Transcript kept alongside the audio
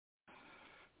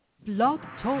Blog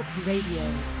Talk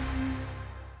Radio.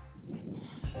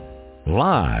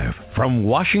 Live from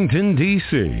Washington,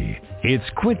 D.C., it's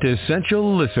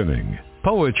Quintessential Listening,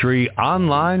 Poetry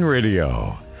Online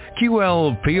Radio.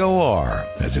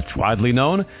 QLPOR, as it's widely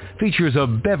known, features a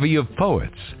bevy of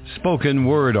poets, spoken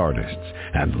word artists,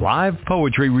 and live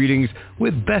poetry readings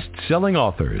with best-selling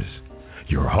authors.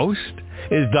 Your host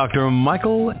is Dr.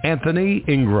 Michael Anthony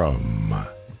Ingram.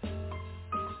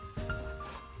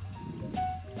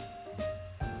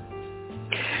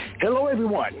 Hello,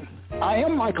 everyone. I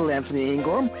am Michael Anthony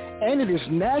Ingram, and it is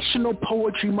National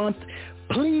Poetry Month.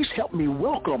 Please help me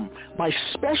welcome my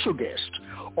special guest,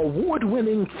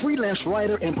 award-winning freelance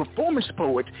writer and performance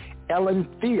poet,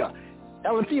 Thea.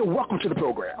 Thea, welcome to the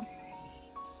program.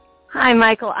 Hi,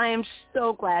 Michael. I am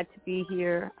so glad to be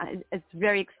here. It's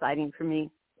very exciting for me.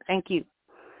 Thank you.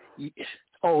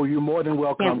 Oh, you're more than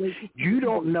welcome. You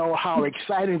don't know how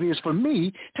exciting it is for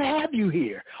me to have you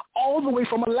here, all the way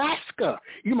from Alaska.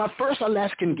 You're my first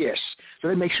Alaskan guest, so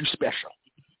that makes you special.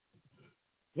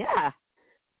 Yeah.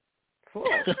 Cool.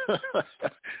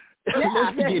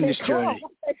 Let's begin this journey.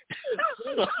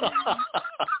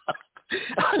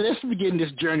 Let's begin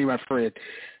this journey, my friend.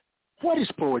 What is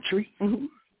poetry? Mm-hmm.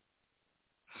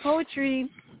 Poetry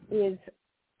is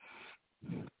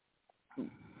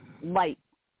light.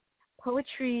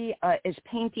 Poetry is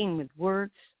painting with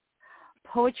words.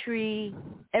 Poetry,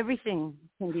 everything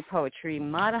can be poetry.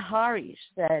 Mata Hari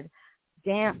said,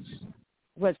 "Dance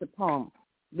was a poem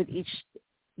with each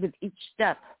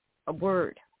step a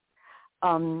word."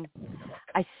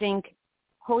 I think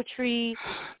poetry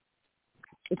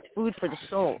is food for the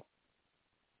soul,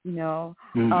 you know.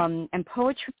 And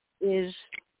poetry is.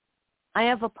 I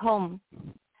have a poem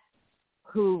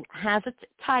who has a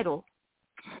title.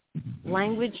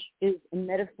 Language is a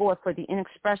metaphor for the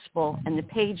inexpressible, and the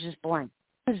page is blank.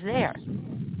 It's there.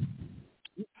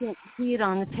 You can't see it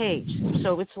on the page.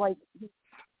 So it's like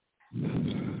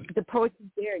the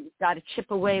poetry's there. You've got to chip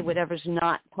away whatever's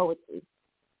not poetry.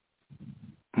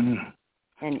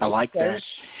 And I like that.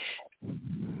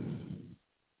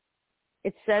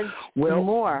 It says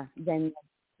more than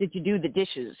did you do the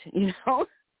dishes, you know?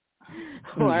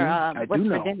 Or what's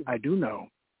for dinner. I do know.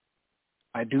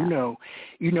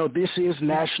 You know, this is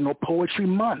National Poetry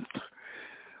Month.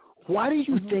 Why do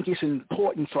you think it's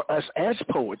important for us as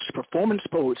poets, performance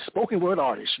poets, spoken word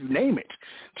artists, you name it,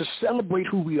 to celebrate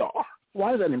who we are?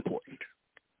 Why is that important?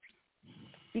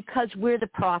 Because we're the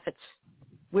prophets.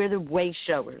 We're the way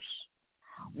showers.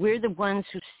 We're the ones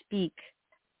who speak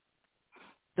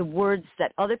the words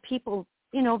that other people,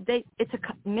 you know, it's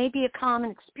maybe a common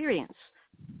experience,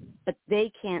 but they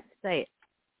can't say it.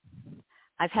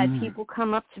 I've had people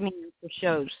come up to me for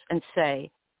shows and say,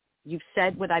 "You've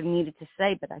said what I've needed to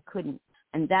say, but I couldn't."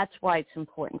 And that's why it's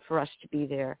important for us to be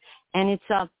there. And it's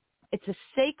a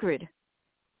sacred,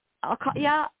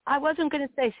 I wasn't going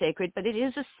to say sacred, but it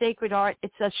is a sacred art.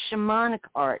 It's a shamanic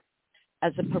art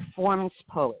as a performance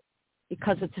poet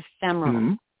because it's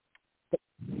ephemeral. The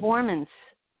performance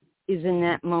is in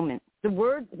that moment. The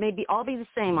words may all be the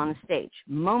same on the stage.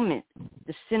 Moment,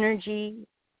 the synergy,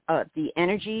 the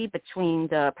energy between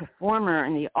the performer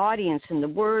and the audience and the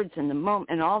words and the moment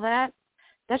and all that,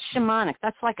 that's shamanic.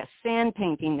 That's like a sand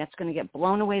painting that's going to get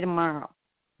blown away tomorrow,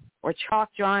 or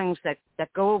chalk drawings that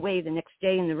go away the next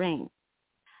day in the rain.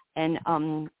 And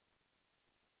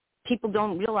people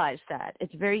don't realize that.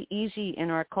 It's very easy in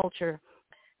our culture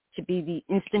to be the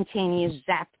instantaneous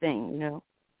zap thing, you know.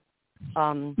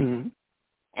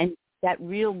 And that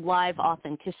real live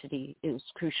authenticity is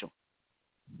crucial.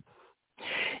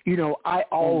 You know, I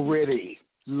already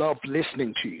love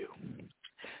listening to you.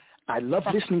 I love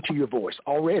listening to your voice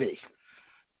already.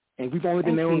 And we've only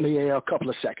been there on the air a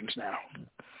couple of seconds now.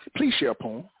 Please share a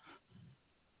poem.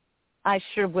 I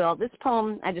sure will. This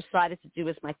poem I decided to do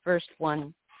as my first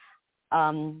one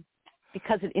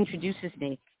because it introduces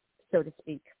me, so to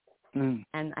speak. And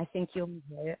I think you'll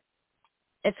enjoy it.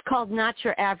 It's called Not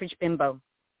Your Average Bimbo.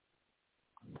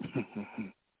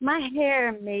 My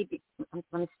hair may be,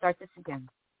 let me start this again.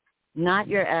 Not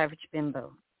your average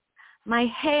bimbo. My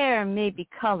hair may be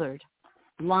colored,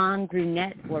 blonde,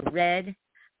 brunette, or red.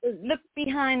 But look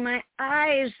behind my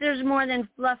eyes. There's more than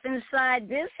fluff inside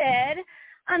this head.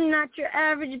 I'm not your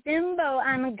average bimbo.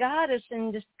 I'm a goddess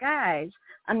in disguise.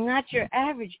 I'm not your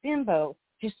average bimbo.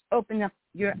 Just open up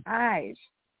your eyes.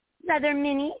 Leather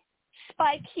mini,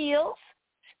 spike heels,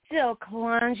 silk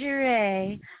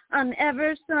lingerie. I'm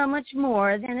ever so much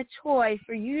more than a toy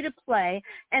for you to play,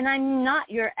 and I'm not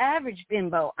your average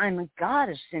bimbo. I'm a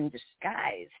goddess in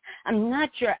disguise. I'm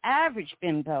not your average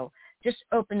bimbo. Just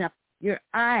open up your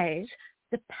eyes.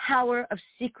 The power of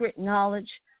secret knowledge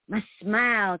My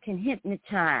smile can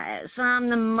hypnotize. I'm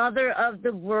the mother of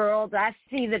the world. I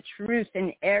see the truth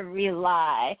in every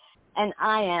lie. And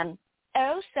I am,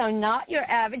 oh, so not your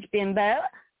average bimbo.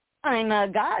 I'm a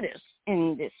goddess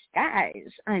in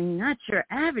disguise. I'm not your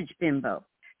average bimbo.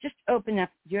 Just open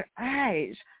up your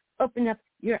eyes. Open up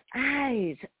your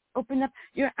eyes. Open up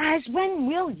your eyes. When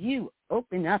will you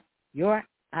open up your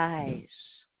eyes?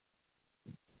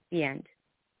 The end.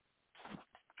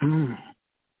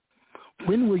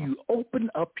 When will you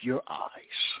open up your eyes?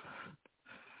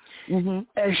 Mm-hmm.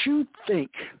 As you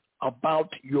think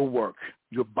about your work,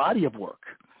 your body of work,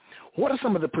 what are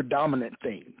some of the predominant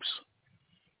themes?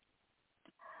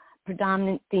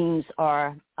 Predominant themes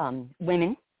are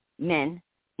women, men,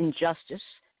 injustice,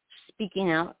 speaking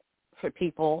out for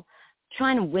people,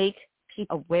 trying to wake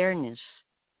people awareness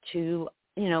to,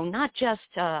 not just,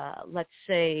 let's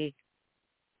say,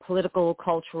 political,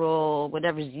 cultural,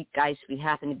 whatever zeitgeist we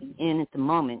happen to be in at the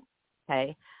moment,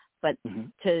 okay? But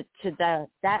to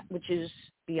that which is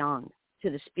beyond,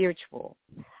 to the spiritual.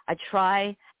 I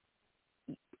try,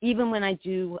 even when I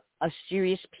do a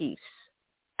serious piece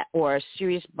or a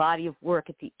serious body of work,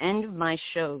 at the end of my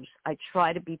shows, I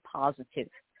try to be positive.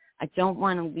 I don't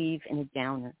want to leave in a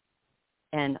downer.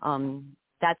 And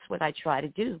that's what I try to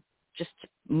do, just to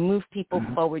move people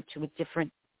forward to a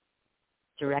different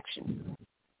direction.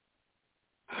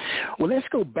 Well, let's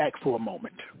go back for a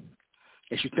moment.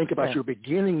 As you think about your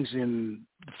beginnings in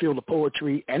the field of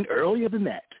poetry and earlier than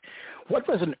that, what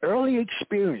was an early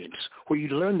experience where you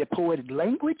learned that poetic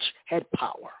language had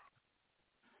power?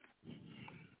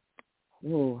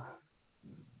 Ooh.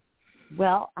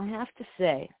 Well, I have to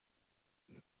say,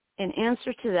 in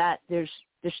answer to that, there's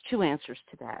two answers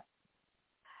to that.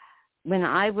 When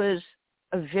I was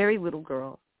a very little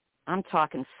girl, I'm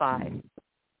talking 5,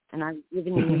 and I was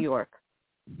living in New York,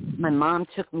 my mom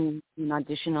took me to an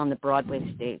audition on the Broadway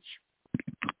stage.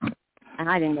 And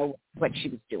I didn't know what she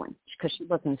was doing because she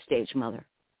wasn't a stage mother.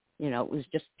 It was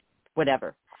just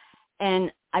whatever.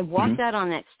 And I walked out on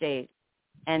that stage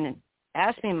and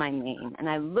asked me my name. And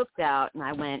I looked out and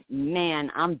I went,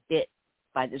 man, I'm bit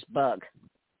by this bug.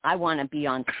 I want to be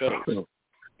on stage.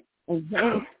 And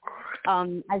then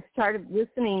I started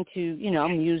listening to,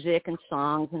 music and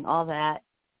songs and all that,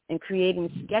 and creating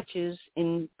sketches.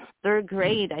 In 3rd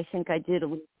grade, I think I did a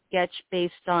little sketch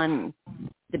based on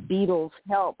the Beatles'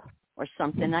 Help or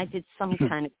something. I did some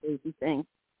kind of crazy thing.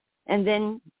 And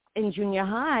then in junior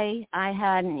high, I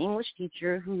had an English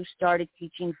teacher who started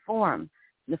teaching form.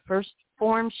 The first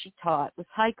form she taught was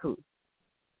haiku.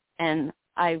 And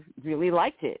I really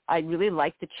liked it. I really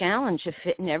liked the challenge of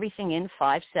fitting everything in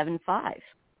 5-7-5.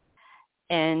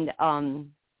 And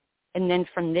then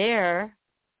from there,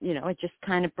 it just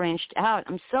kind of branched out.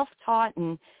 I'm self-taught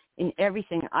in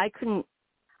everything. I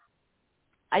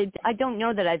don't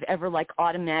know that I've ever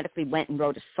automatically went and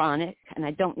wrote a sonnet, and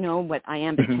I don't know what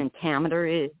iambic pentameter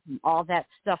is and all that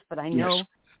stuff, but I know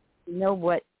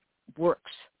what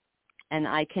works. And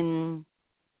I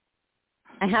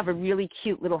have a really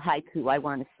cute little haiku, I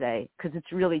want to say, because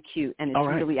it's really cute and it's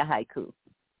really a haiku.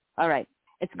 All right.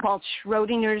 It's called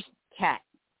Schrodinger's Cat.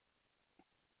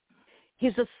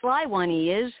 He's a sly one,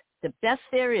 he is, the best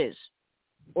there is,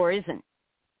 or isn't.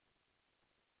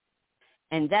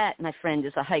 And that, my friend,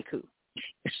 is a haiku.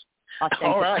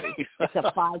 All right. It's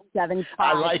a 5-7-5.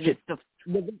 I like it.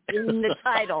 In the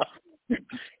title.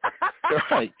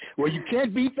 Right. Well, you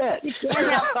can't beat that. You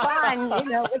can't have fun,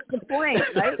 what's the point,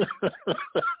 right?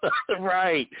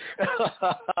 Right.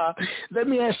 Let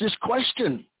me ask this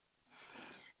question.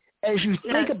 As you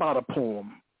think about a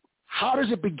poem, how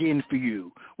does it begin for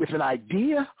you? With an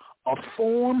idea, a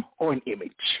form, or an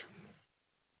image?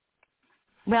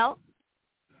 Well,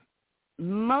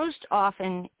 most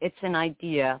often it's an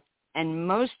idea, and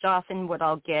most often what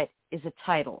I'll get is a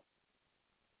title,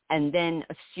 and then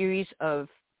a series of,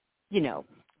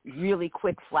 really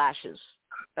quick flashes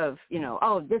of,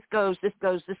 this goes,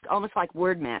 almost like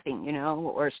word mapping,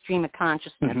 or a stream of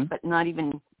consciousness, but not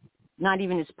even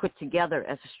as put together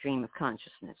as a stream of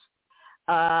consciousness.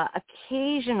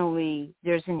 Occasionally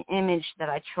there's an image that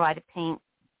I try to paint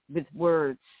with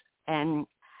words, and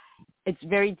it's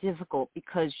very difficult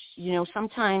because,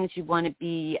 sometimes you want to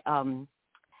be a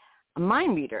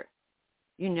mind reader.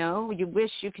 You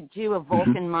wish you could do a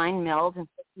Vulcan mind meld and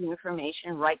put the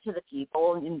information right to the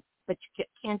people, but you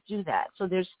can't do that. So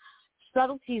there's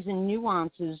subtleties and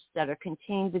nuances that are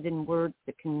contained within words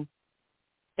that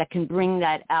can bring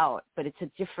that out, but it's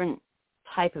a different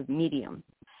type of medium.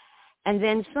 And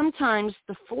then sometimes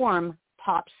the form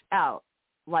pops out,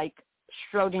 like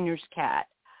Schrodinger's cat,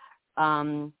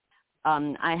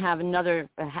 I have another,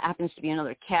 happens to be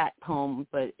another cat poem,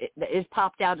 but it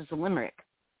popped out as a limerick.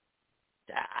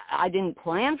 I didn't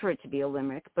plan for it to be a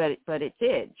limerick, but it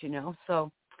did, you know.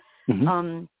 So,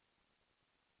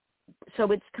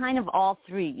 so it's kind of all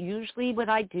three. Usually what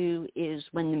I do is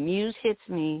when the muse hits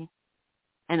me,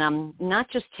 and I'm not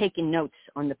just taking notes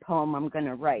on the poem I'm going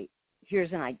to write.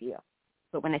 Here's an idea.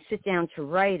 But when I sit down to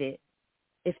write it,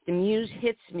 if the muse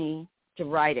hits me, to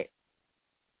write it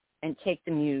and take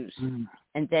the muse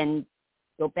and then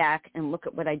go back and look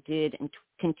at what I did and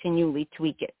continually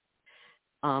tweak it.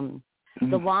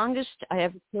 The longest I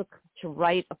ever took to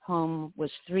write a poem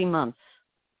was 3 months.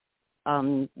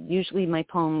 Usually my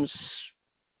poems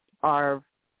are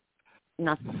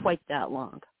not quite that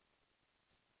long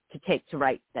to take to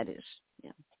write, that is.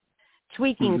 Yeah.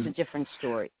 Tweaking is a different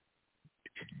story.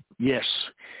 Yes.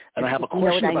 And I have a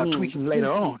question about tweaking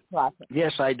later on. Process.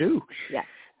 Yes, I do. Yeah.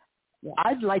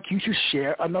 I'd like you to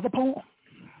share another poem.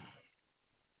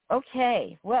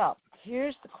 Okay. Well,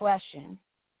 here's the question.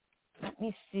 Let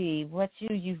me see. What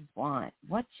do you want?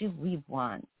 What do we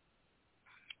want?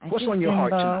 What's on your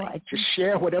heart tonight? Just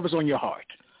share whatever's on your heart.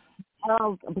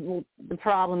 Oh, the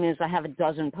problem is I have a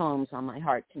dozen poems on my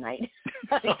heart tonight.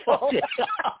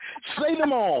 Say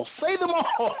them all. Say them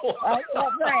all. Right.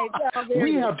 Well,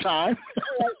 we have time.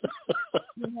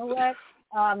 You know what?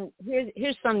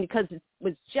 Here's some, because it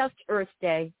was just Earth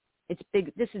Day. It's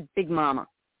big. This is Big Mama.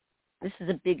 This is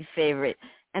a big favorite.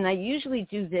 And I usually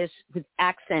do this with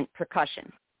accent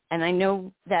percussion. And I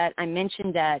know that I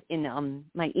mentioned that in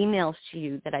my emails to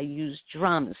you that I use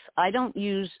drums. I don't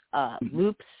use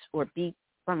loops or beats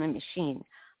from a machine.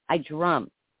 I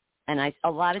drum. And a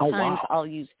lot of times I'll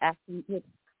use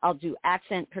I'll do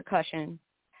accent percussion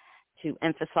to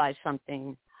emphasize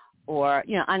something, or,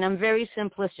 you know, and I'm very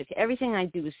simplistic. Everything I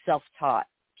do is self-taught.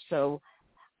 So,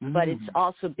 but it's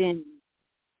also been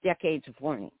decades of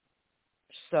learning.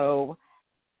 So,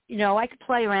 you know, I could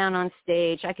play around on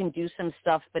stage. I can do some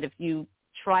stuff, but if you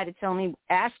try to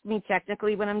ask me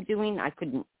technically what I'm doing, I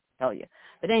couldn't tell you.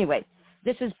 But anyway,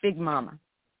 this is Big Mama.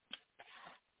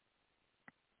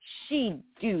 She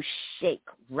do shake,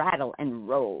 rattle, and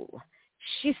roll.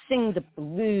 She sing the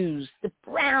blues, the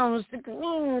browns, the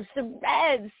greens, the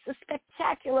reds, the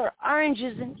spectacular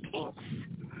oranges and pinks.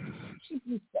 She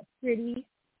be so pretty.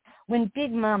 When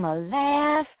Big Mama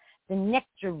laugh, the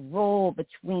nectar roll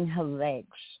between her legs.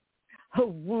 Her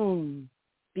womb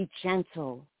be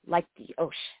gentle like the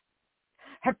ocean.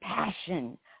 Her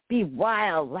passion be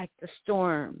wild like the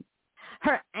storm.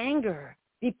 Her anger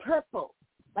be purple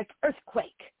like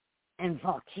earthquake and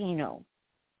volcano.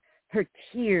 Her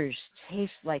tears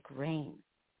taste like rain.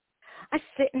 I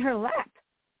sit in her lap.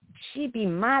 She be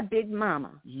my Big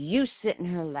Mama. You sit in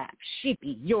her lap. She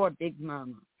be your Big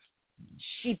Mama.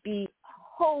 She be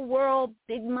whole world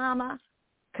Big Mama,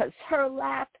 'cause her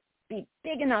lap be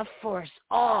big enough for us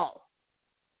all.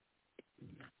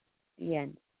 The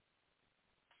end.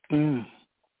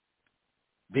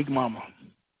 Big Mama.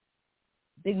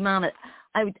 Big Mama.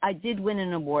 I did win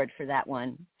an award for that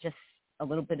one. Just a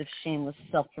little bit of shameless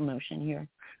self-promotion here.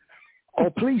 Oh,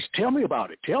 please tell me about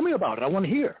it. Tell me about it. I want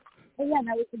to hear. Oh, yeah,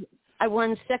 I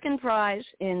won second prize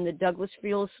in the Douglas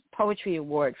Freels Poetry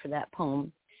Award for that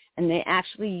poem, and they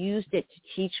actually used it to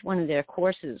teach one of their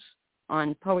courses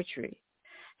on poetry.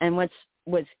 And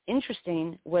what's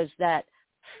interesting was that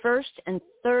first and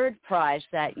third prize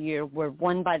that year were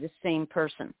won by the same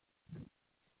person.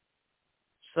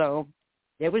 So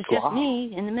there was just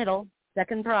me in the middle,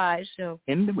 second prize. So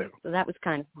in the middle. So that was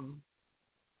kind of fun.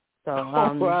 So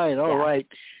all right.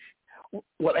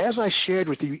 Well, as I shared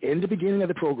with you in the beginning of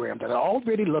the program, that I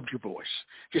already loved your voice.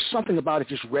 Just something about it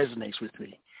just resonates with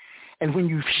me. And when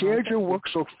you've shared your work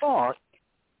so far,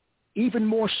 even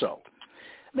more so.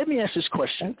 Let me ask this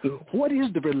question. What is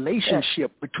the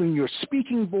relationship between your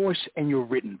speaking voice and your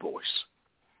written voice?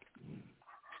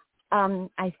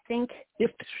 I think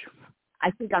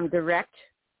I'm direct.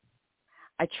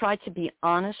 I try to be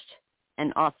honest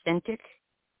and authentic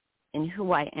in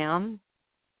who I am.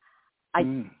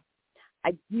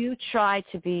 I do try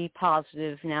to be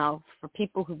positive. Now, for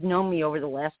people who've known me over the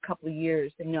last couple of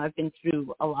years, they know I've been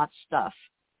through a lot of stuff.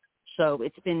 So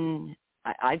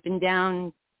I've been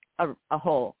down a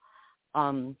hole,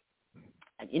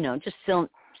 just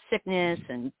sickness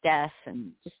and death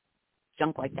and just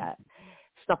junk like that,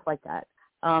 stuff like that.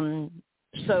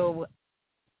 So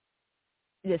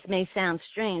this may sound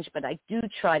strange, but I do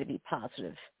try to be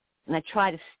positive, and I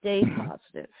try to stay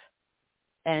positive.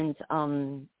 And,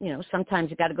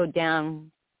 sometimes you got to go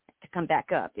down to come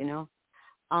back up,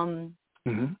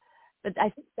 But I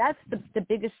think that's the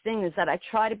biggest thing, is that I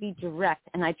try to be direct,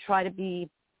 and I try to be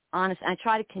honest. I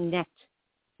try to connect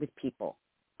with people.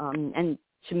 And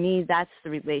to me, that's the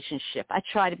relationship. I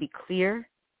try to be clear.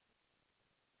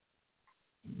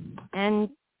 And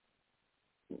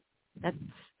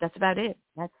that's about it.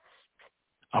 That's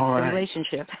all right. The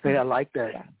relationship. Yeah, I like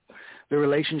that. Yeah. The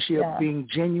relationship, being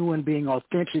genuine, being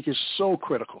authentic is so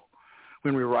critical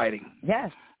when we're writing.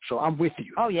 Yes. So I'm with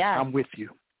you. Oh, yeah. I'm with you.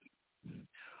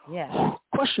 Yeah.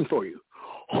 Question for you.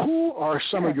 Who are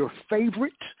some of your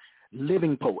favorite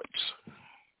living poets?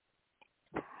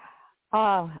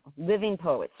 Living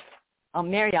poets.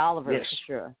 Mary Oliver, yes. for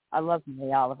sure. I love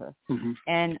Mary Oliver. Mm-hmm.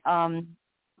 And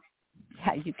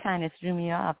you kind of threw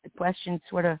me off. The question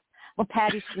sort of,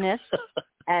 Patti Smith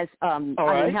as, I'm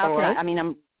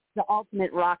the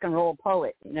ultimate rock and roll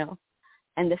poet, you know.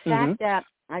 And the fact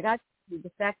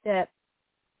that,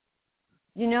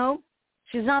 you know,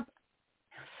 she's not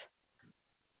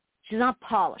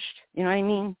polished, you know what I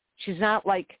mean? She's not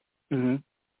like, you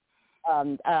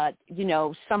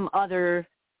know, some other,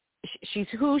 she's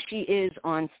who she is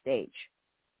on stage,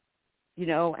 you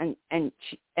know, and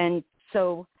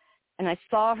I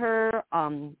saw her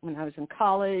when I was in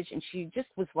college, and she just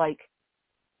was like,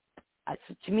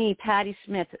 to me, Patti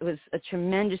Smith was a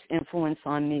tremendous influence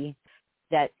on me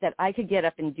that I could get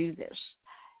up and do this.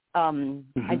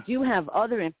 I do have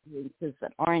other influences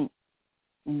that aren't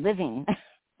living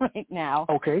right now.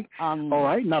 Okay. All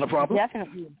right. Not a problem.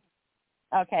 Definitely.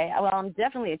 Okay. Well, I'm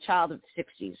definitely a child of the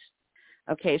 60s.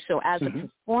 Okay. So as a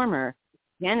performer,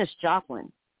 Janis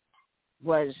Joplin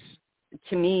was,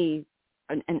 to me,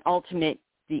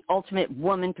 the ultimate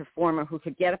woman performer who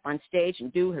could get up on stage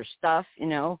and do her stuff, you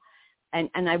know.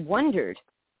 And I wondered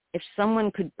if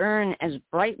someone could burn as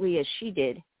brightly as she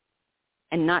did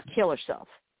and not kill herself.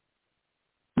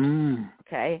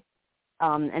 Okay.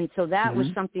 And so that was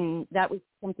something I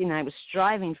was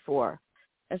striving for.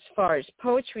 As far as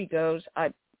poetry goes,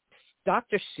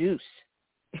 Dr. Seuss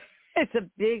is a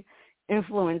big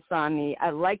influence on me.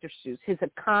 I like Dr. Seuss. His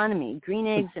Economy, Green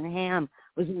Eggs and Ham,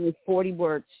 was only 40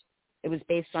 words. It was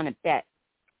based on a bet.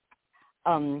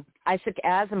 Isaac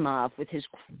Asimov with his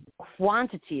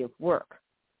quantity of work.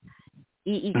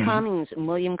 E.E. Cummings and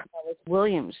William Carlos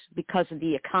Williams because of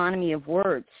the economy of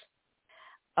words.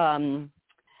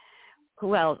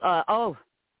 Who else?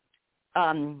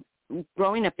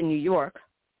 Growing up in New York,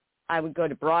 I would go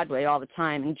to Broadway all the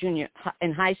time.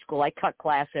 In high school, I cut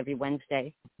class every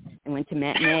Wednesday and went to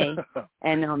matinee.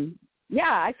 And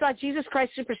I saw Jesus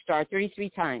Christ Superstar 33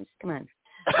 times. Come on.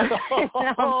 And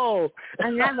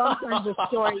that all kinds of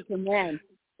stories from then.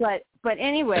 But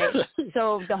anyway,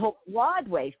 so the whole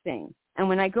Broadway thing. And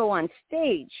when I go on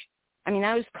stage, I mean,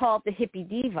 I was called the hippie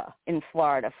diva in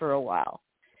Florida for a while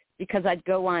because I'd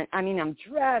go on. I mean, I'm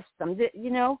dressed, you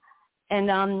know,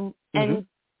 and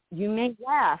you may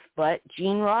laugh, but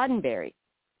Gene Roddenberry,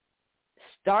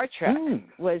 Star Trek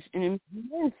was an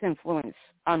immense influence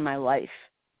on my life,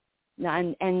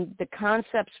 and the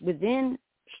concepts within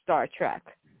Star Trek,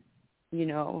 you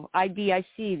know,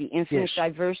 IDIC, the infinite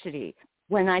diversity.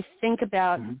 When I think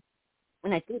about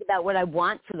what I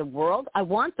want for the world, I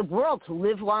want the world to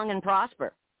live long and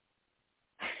prosper.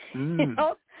 You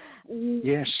know?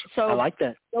 Yes, so I like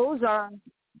that. Those are,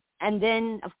 and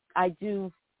then I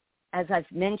do, as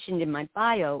I've mentioned in my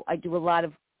bio, I do a lot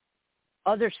of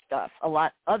other stuff,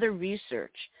 other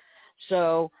research.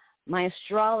 So my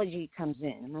astrology comes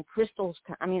in, my crystals,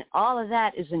 all of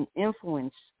that is an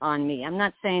influence on me. I'm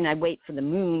not saying I wait for the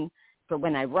moon for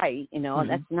when I write, you know,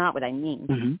 that's not what I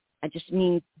mean. I just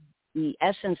mean the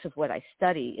essence of what I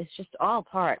study is just all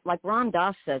part. Like Ram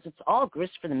Dass says, it's all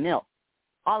grist for the mill,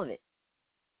 all of it.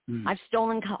 I've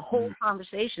stolen whole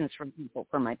conversations from people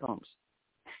for my poems.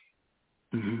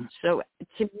 So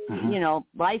to me, you know,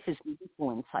 life is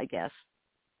influence, I guess.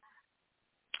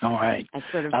 All right.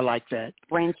 I like that.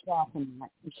 Brain off on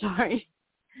that. I'm sorry.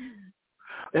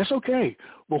 That's okay.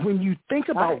 But when you think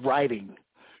about writing,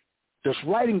 does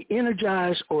writing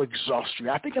energize or exhaust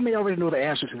you? I think I may already know the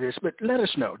answer to this, but let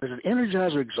us know. Does it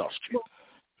energize or exhaust you?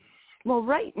 Well,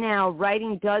 right now,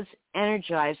 writing does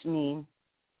energize me,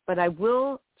 but I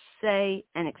will say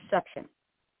an exception,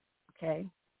 okay?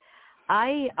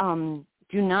 I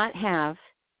do not have,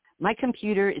 my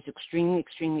computer is extremely,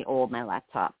 extremely old, my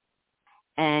laptop,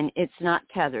 and it's not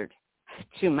tethered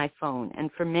to my phone. And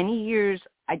for many years,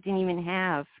 I didn't even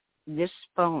have this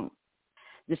phone,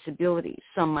 this ability.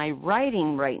 So my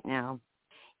writing right now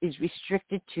is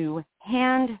restricted to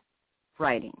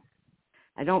handwriting.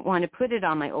 I don't want to put it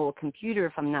on my old computer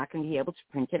if I'm not going to be able to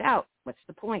print it out. What's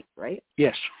the point, right?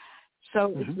 Yes.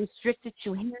 So it's restricted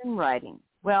to handwriting.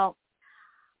 Well,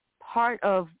 part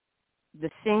of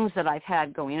the things that I've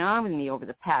had going on with me over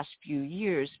the past few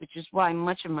years, which is why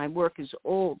much of my work is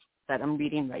old that I'm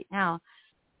reading right now,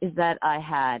 is that I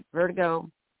had vertigo,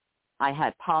 I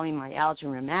had polymyalgia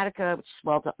rheumatica, which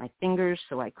swelled up my fingers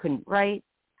so I couldn't write.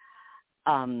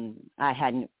 I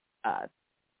had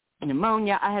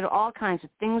pneumonia. I had all kinds of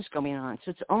things going on.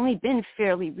 So it's only been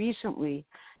fairly recently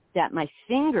that my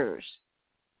fingers,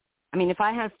 I mean, if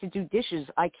I have to do dishes,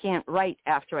 I can't write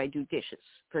after I do dishes,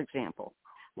 for example.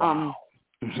 Wow.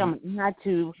 Someone had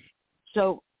to,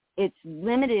 so it's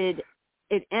limited.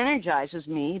 It energizes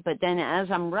me, but then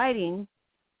as I'm writing,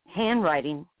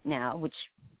 handwriting now, which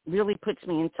really puts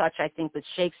me in touch, I think, with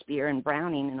Shakespeare and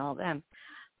Browning and all them,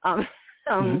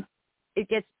 it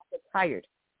gets tired.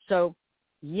 So,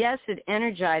 yes, it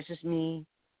energizes me,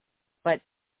 but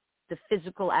the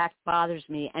physical act bothers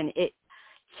me, and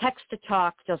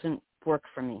text-to-talk doesn't work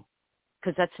for me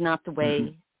because that's not the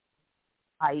way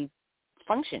I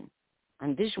function.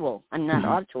 I'm visual. I'm not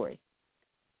auditory.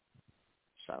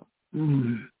 So.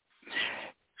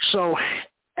 So,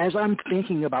 as I'm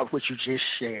thinking about what you just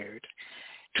shared,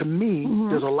 to me,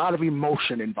 there's a lot of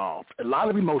emotion involved.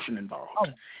 Oh.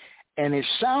 And it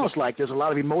sounds like there's a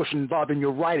lot of emotion involved in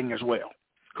your writing as well.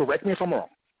 Correct me if I'm wrong.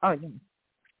 Oh, yeah.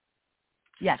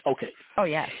 Yes. Okay. Oh,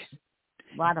 yes.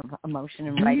 A lot of emotion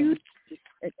in writing.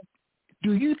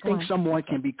 Do you think someone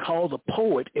can be called a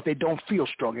poet if they don't feel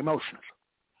strong emotions?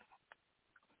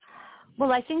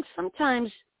 Well, I think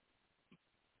sometimes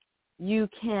you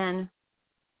can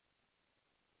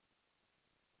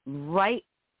write.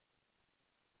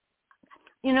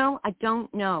 I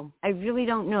don't know. I really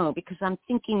don't know because I'm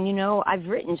thinking, I've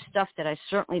written stuff that I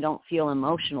certainly don't feel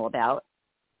emotional about,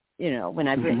 when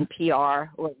I've written PR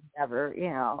or whatever,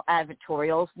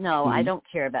 advertorials. No, I don't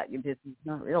care about your business,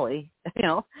 not really,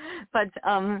 But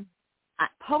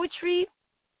poetry,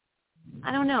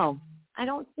 I don't know. I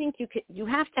don't think you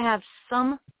have to have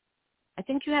some, I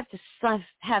think you have to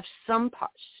have some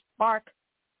spark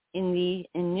in the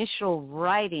initial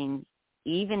writing,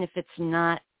 even if it's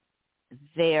not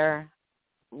there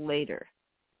later.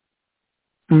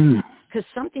 Because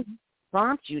something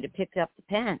prompts you to pick up the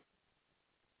pen.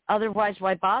 Otherwise,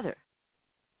 why bother?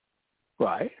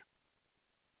 Right.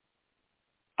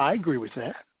 I agree with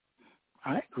that.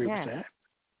 With that.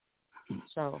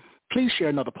 So, please share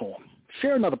another poem.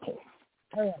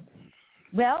 Oh,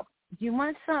 well, do you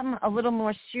want something a little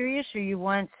more serious or you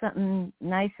want something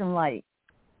nice and light?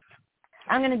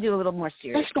 I'm going to do a little more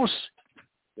serious.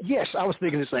 Yes, I was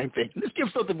thinking the same thing. Let's give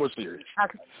something more serious.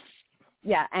 Okay.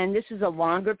 Yeah, and this is a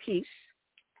longer piece.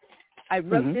 I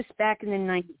wrote this back in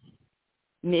the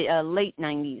mid-late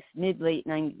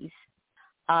 90s.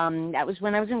 That was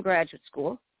when I was in graduate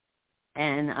school,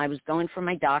 and I was going for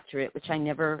my doctorate, which I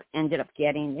never ended up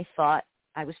getting. They thought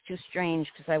I was too strange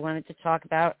because I wanted to talk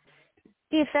about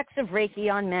the effects of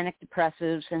Reiki on manic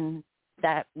depressives, and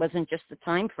that wasn't just the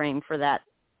time frame for that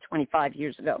 25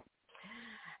 years ago.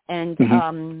 And so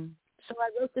I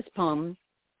wrote this poem,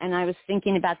 and I was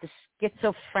thinking about the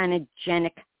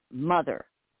schizophrenic mother,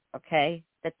 okay,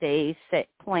 that they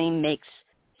claim makes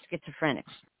schizophrenics.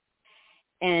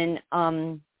 And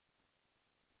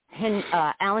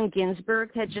Allen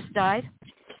Ginsberg had just died,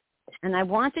 and I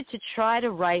wanted to try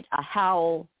to write a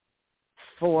howl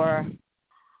for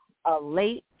a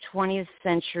late 20th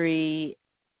century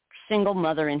single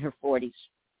mother in her 40s.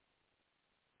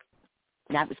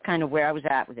 That was kind of where I was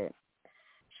at with it.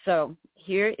 So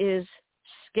here is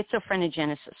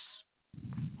Schizophrenogenesis.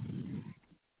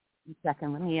 One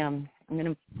second, let me, I'm going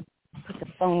to put the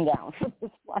phone down for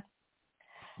this one.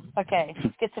 Okay,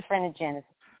 Schizophrenogenesis.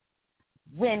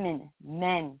 Women,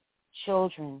 men,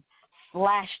 children,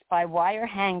 slashed by wire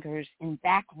hangers in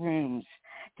back rooms,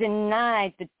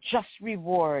 denied the just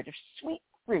reward of sweet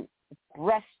fruit with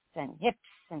breasts and hips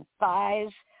and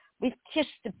thighs. We've kissed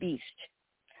the beast.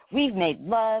 We've made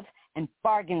love and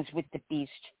bargains with the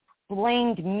beast,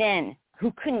 blamed men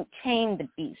who couldn't tame the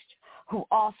beast, who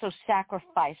also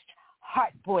sacrificed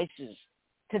heart voices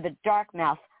to the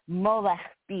dark-mouthed Molech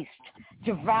beast,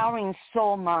 devouring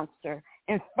soul monster,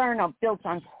 inferno built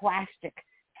on plastic,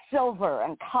 silver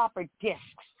and copper discs,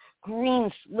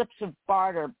 green slips of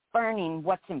barter, burning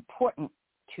what's important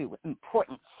to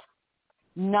importance.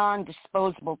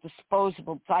 Non-disposable,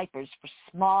 disposable diapers for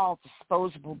small,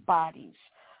 disposable bodies.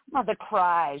 Mother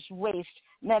cries, waste,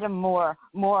 more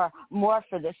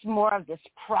for this, more of this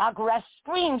progress.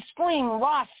 Scream,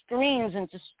 raw screams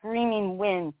into screaming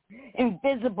wind.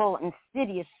 Invisible,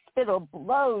 insidious spittle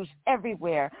blows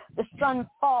everywhere. The sun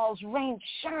falls, rain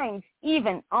shines,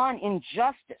 even on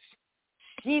injustice.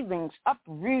 Seedlings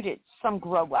uprooted, some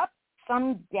grow up,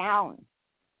 some down.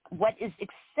 What is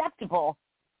acceptable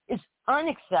is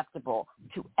unacceptable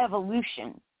to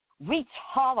evolution. We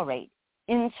tolerate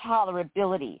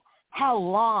intolerability. How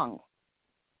long?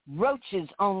 Roaches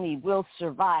only will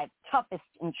survive toughest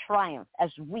in triumph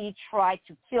as we try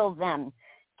to kill them,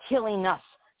 killing us,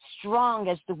 strong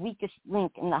as the weakest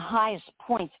link in the highest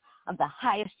point of the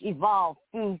highest evolved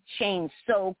food chain.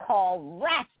 So-called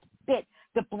rats bit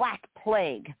the Black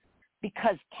Plague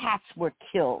because cats were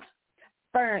killed.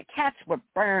 Cats were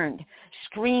burned,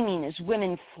 screaming as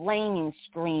women flaming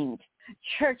screamed.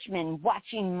 Churchmen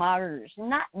watching martyrs,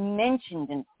 not mentioned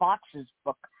in Fox's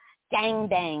book,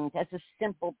 gangbanged as a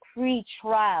simple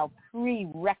pre-trial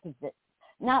prerequisite,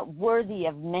 not worthy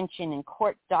of mention in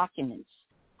court documents,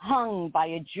 hung by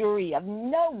a jury of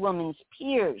no woman's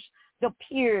peers, though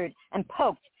peered and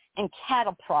poked and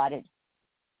cattle prodded.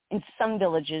 In some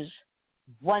villages,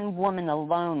 one woman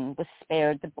alone was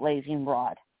spared the blazing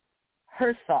rod.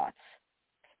 Her thoughts.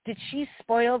 Did she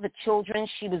spoil the children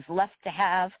she was left to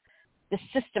have? The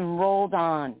system rolled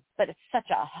on, but at such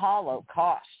a hollow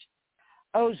cost.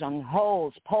 Ozone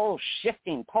holes, poles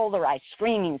shifting, polarized,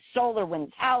 screaming, solar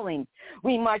winds howling.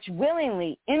 We march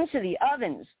willingly into the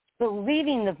ovens,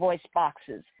 believing the voice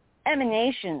boxes,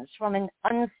 emanations from an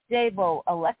unstable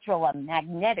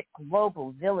electromagnetic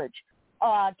global village.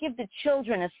 Give the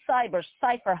children a cyber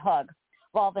cipher hug,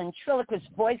 while ventriloquist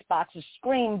voice boxes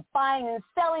scream, buying and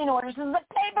selling orders. Is the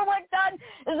paperwork done?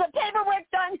 Is the paperwork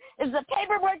done? Is the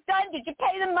paperwork done? Did you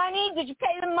pay the money? Did you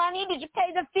pay the money? Did you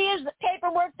pay the fee? Is the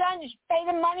paperwork done? Did you pay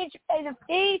the money? Did you pay the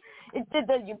fee? Did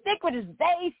the ubiquitous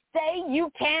they say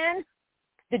you can?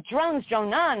 The drones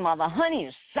drone on while the honey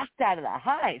is sucked out of the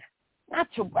hive. Not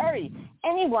to worry.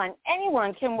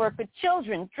 Anyone can work with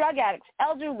children, drug addicts,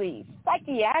 elderly,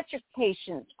 psychiatric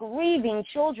patients, grieving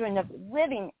children of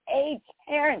living AIDS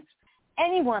parents.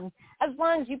 Anyone, as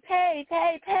long as you pay,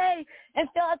 and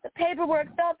fill out the paperwork.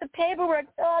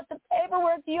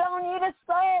 You don't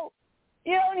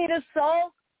need a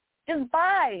soul. Just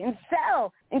buy and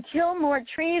sell and kill more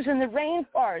trees in the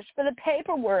rainforest for the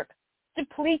paperwork.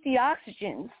 Deplete the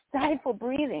oxygen, stifle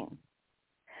breathing.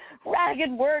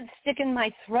 Ragged words stick in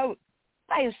my throat.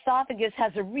 My esophagus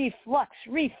has a reflex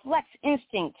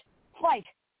instinct. Flight,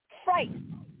 fright,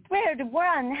 where to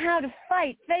run, how to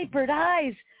fight, vapored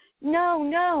eyes.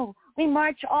 No, we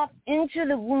march off into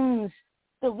the wounds.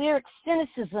 The lyric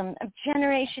cynicism of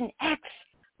Generation X.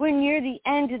 We're near the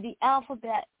end of the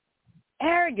alphabet.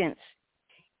 Arrogance.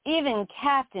 Even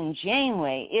Captain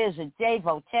Janeway is a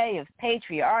devotee of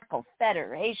patriarchal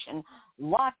federation,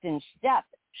 locked in step.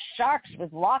 Sharks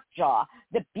with lockjaw,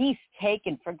 the beast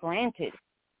taken for granted.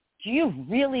 Do you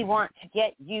really want to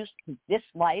get used to this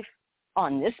life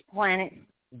on this planet,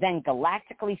 then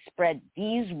galactically spread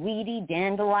these weedy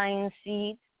dandelion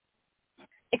seeds?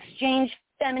 Exchange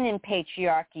feminine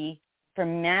patriarchy for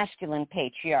masculine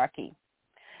patriarchy.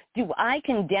 Do I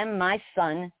condemn my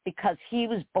son because he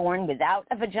was born without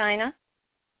a vagina?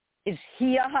 Is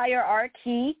he a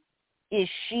hierarchy? Is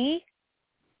she?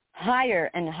 Higher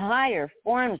and higher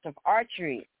forms of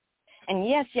archery. And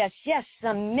yes,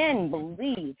 some men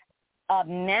believe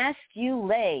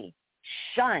emasculate,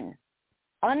 shun.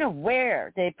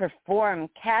 Unaware, they perform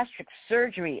castric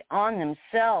surgery on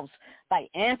themselves by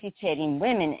amputating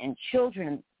women and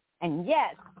children. And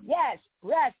yes,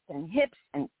 breasts and hips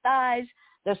and thighs,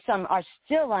 though some are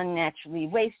still unnaturally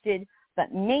wasted,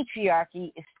 but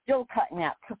matriarchy is still cutting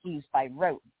out cookies by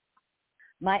rote.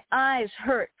 My eyes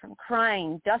hurt from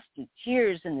crying dusty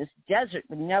tears in this desert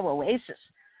with no oasis.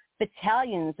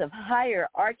 Battalions of higher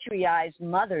archery-eyed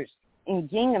mothers in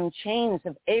gingham chains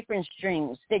of apron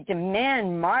strings. They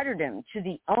demand martyrdom to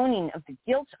the owning of the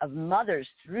guilt of mothers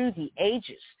through the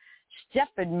ages.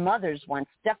 Stepford mothers want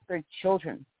Stepford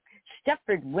children.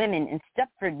 Stepford women and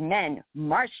Stepford men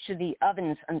march to the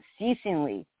ovens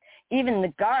unceasingly. Even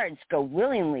the guards go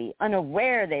willingly,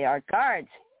 unaware they are guards.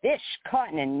 Fish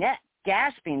caught in a net.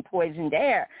 Gasping poisoned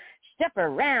air. Step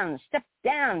around, step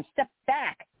down, step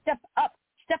back, step up,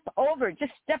 step over,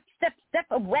 just step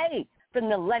away from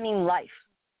the lemming life.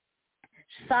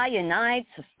 Cyanide,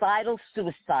 societal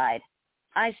suicide.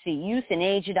 I see youth in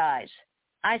aged eyes.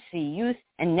 I see youth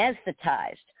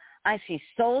anesthetized. I see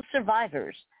soul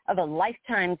survivors of a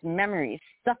lifetime's memories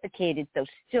suffocated though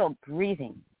still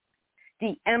breathing.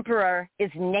 The emperor is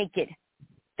naked.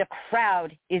 The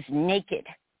crowd is naked.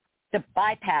 The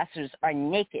bypassers are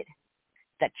naked.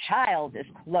 The child is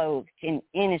clothed in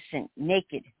innocent,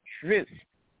 naked truth.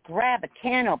 Grab a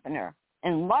can opener.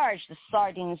 Enlarge the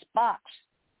sardines box.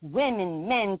 Women,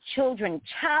 men, children,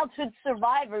 childhood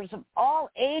survivors of all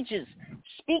ages.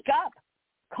 Speak up.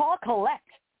 Call collect.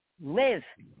 Live.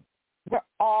 We're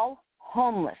all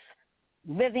homeless.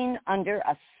 living under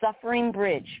a suffering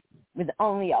bridge with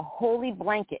only a holy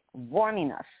blanket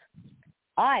warming us.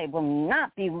 I will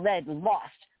not be led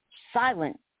lost,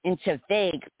 silent into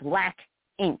vague black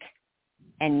ink,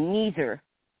 and neither.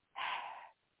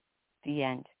 The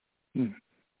end.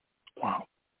 Wow.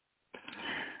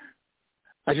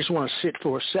 I just want to sit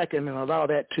for a second and allow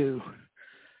that to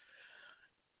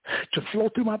flow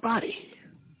through my body.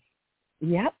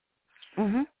 Yep.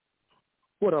 Mm-hmm.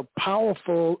 What a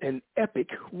powerful and epic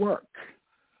work.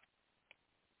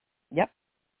 Yep.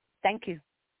 Thank you.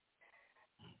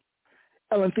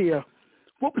 Ellen, Thea,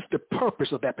 what was the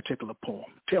purpose of that particular poem?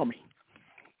 Tell me.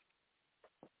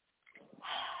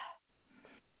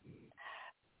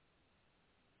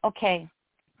 Okay.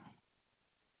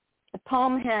 The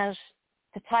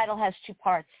title has two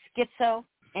parts, Schizo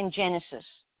and Genesis.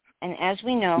 And as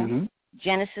we know,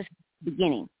 Genesis is the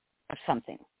beginning of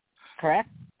something, correct?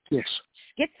 Yes.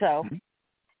 Schizo,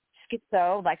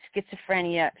 like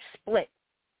schizophrenia, split.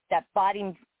 That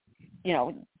body,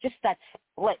 just that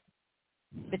split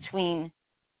between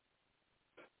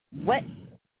what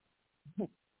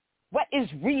is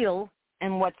real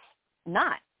and what's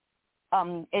not.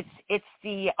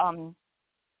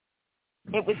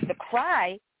 It was the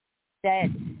cry that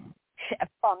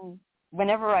from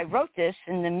whenever I wrote this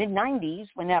in the mid-90s,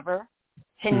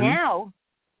 to now,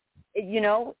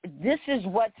 this is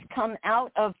what's come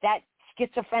out of that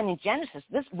schizophrenic genesis.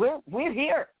 We're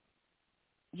here.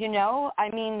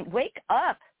 Wake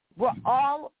up. We're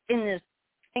all in this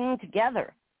thing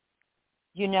together.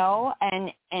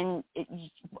 And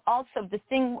also the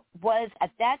thing was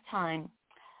at that time,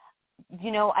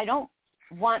 I don't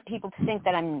want people to think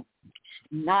that I'm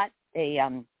not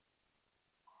I'm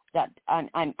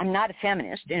not a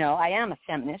feminist. I am a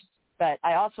feminist, but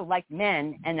I also like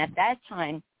men. And at that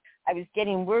time, I was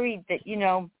getting worried that,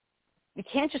 we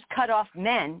can't just cut off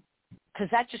men because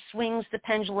that just swings the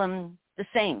pendulum the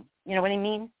same. You know what I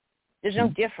mean? There's no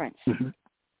difference.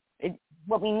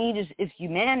 What we need is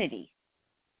humanity.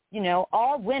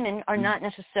 All women are not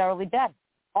necessarily bad.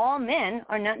 All men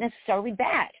are not necessarily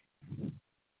bad.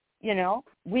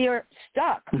 We are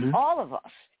stuck, all of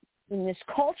us, in this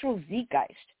cultural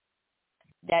zeitgeist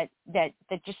that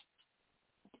just,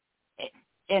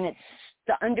 and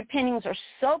the underpinnings are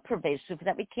so pervasive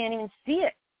that we can't even see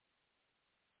it.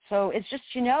 So it's just,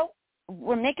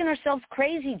 we're making ourselves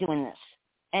crazy doing this.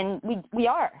 And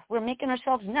we're making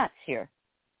ourselves nuts here.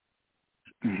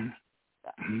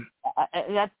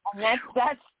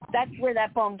 That's where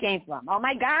that poem came from. Oh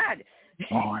my God.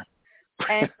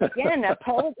 And again, a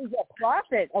poet is a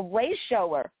prophet, a way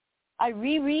shower. I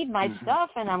reread my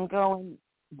stuff and I'm going,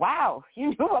 wow, you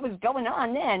knew what was going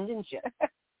on then, didn't you?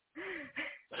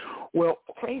 Well,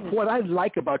 crazy. What I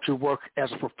like about your work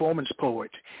as a performance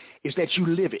poet is that you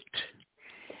live it.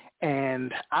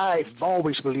 And I've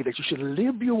always believed that you should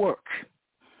live your work.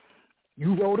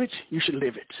 You wrote it, you should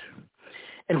live it.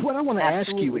 And what I want to ask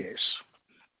you is,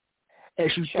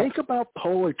 as you think about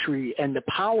poetry and the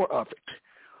power of it,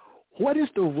 what is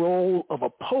the role of a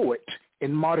poet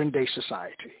in modern-day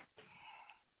society?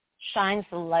 Shines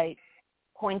the light,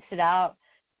 points it out.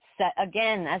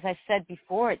 Again, as I said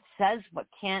before, it says what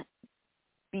can't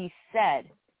be said.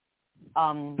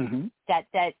 That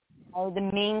the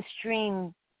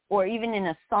mainstream or even in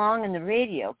a song on the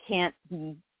radio can't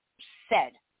be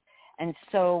said. And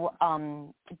so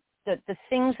the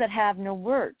things that have no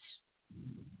words.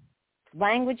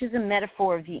 Language is a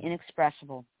metaphor of the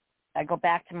inexpressible. I go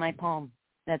back to my poem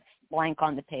that's blank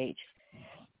on the page.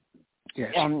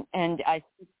 Yes. And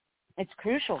it's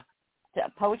crucial.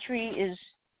 Poetry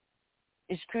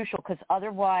is crucial because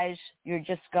otherwise you're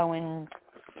just going,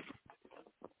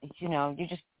 you're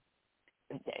just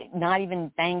not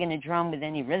even banging a drum with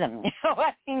any rhythm.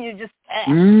 You're just...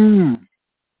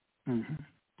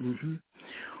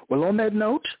 Well, on that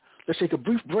note, let's take a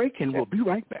brief break and we'll be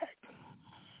right back.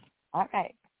 All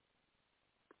right.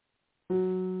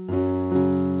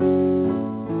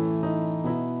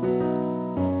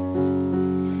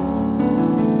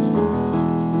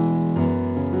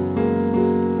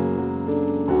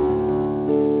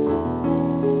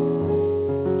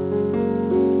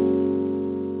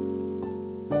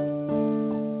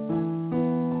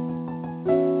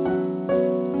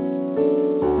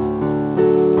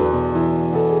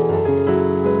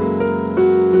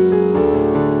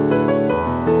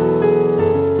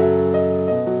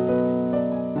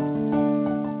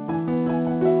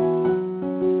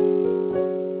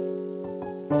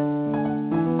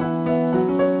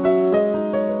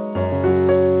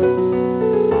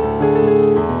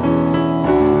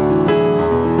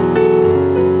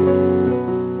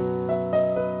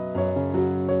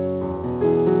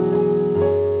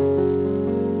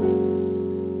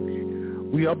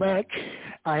 are back.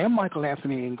 I am Michael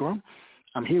Anthony Ingram.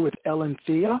 I'm here with Ellen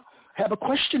Thea. I have a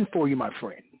question for you, my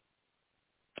friend.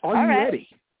 Are you ready?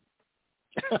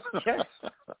 Sure.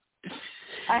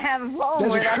 I have a poem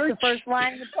where that's the first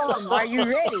line of the poem. Are you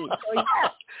ready? So,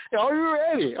 yeah. Are you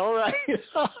ready? All right.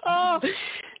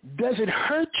 Does it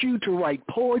hurt you to write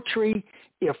poetry?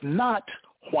 If not,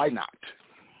 why not?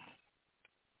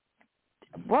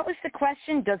 What was the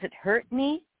question? Does it hurt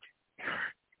me?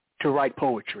 To write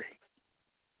poetry.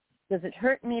 Does it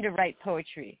hurt me to write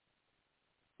poetry?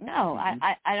 No,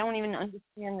 I don't even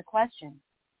understand the question.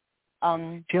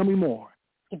 Tell me more.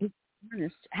 To be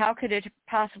honest, how could it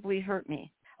possibly hurt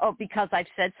me? Oh, because I've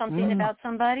said something about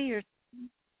somebody? Or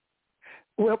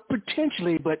Well,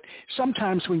 potentially, but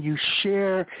sometimes when you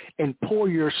share and pour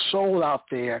your soul out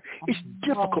there, it's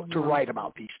difficult to write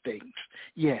about these things.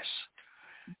 Yes.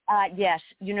 Yes.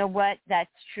 You know what? That's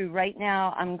true. Right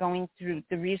now, I'm going through,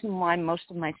 the reason why most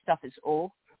of my stuff is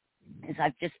old is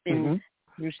I've just been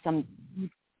through some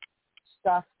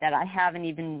stuff that I haven't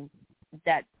even,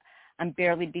 that I'm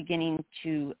barely beginning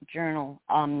to journal.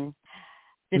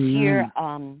 This year,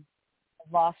 I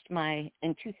lost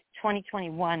in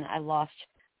 2021, I lost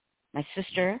my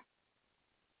sister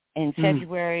in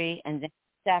February, and then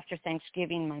after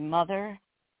Thanksgiving, my mother,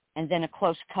 and then a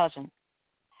close cousin.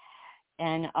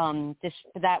 And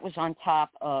that was on top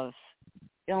of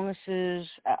illnesses,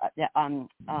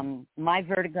 my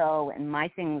vertigo, and my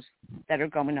things that are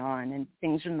going on, and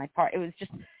things in my part.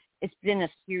 It's been a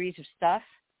series of stuff.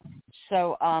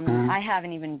 So I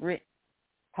haven't even written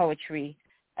poetry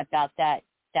about that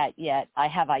yet. I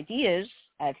have ideas,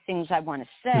 I have things I want to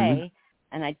say,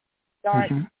 and I start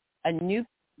a new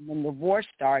when the war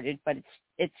started, but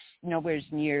it's nowhere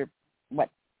near what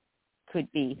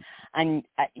could be. And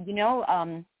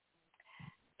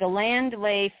the land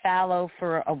lay fallow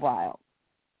for a while,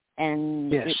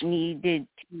 and it needed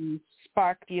to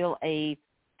feel a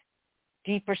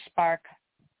deeper spark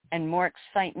and more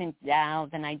excitement now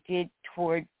than I did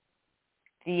toward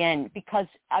the end, because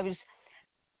I was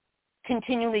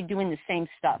continually doing the same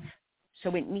stuff.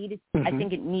 So it needed, I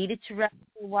think it needed to rest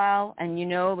for a while, and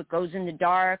it goes in the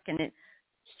dark, and it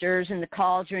stirs in the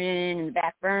cauldron, and the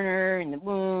back burner, and the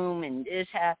womb, and this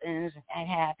happens, and that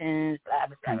happens, blah,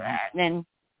 blah, blah, blah. And then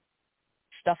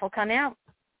stuff will come out.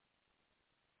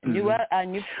 New mistakes, I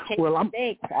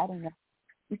don't know.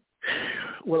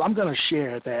 Well, I'm going to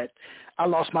share that I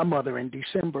lost my mother in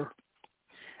December.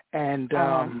 And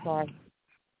I'm sorry.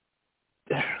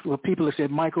 Well, people have said,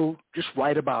 Michael, just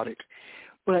write about it.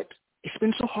 But it's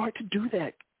been so hard to do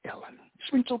that, Ellen. It's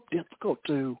been so difficult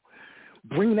to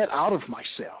bring that out of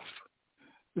myself.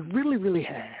 It really, really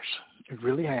has. It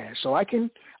really has. So I can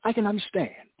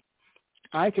understand.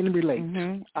 I can relate.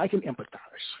 I can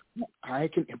empathize.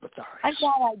 I've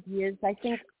got ideas. I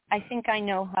think I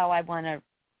know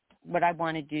what I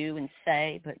want to do and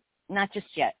say, but not just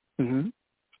yet.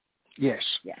 Yes.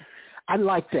 Yeah. I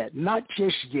like that. Not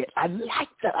just yet. I like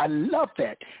that. I love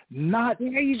that. Not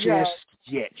there you just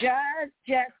go. yet. Just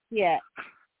yet. Yeah.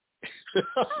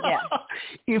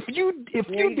 If you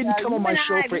didn't come on my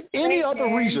show for any other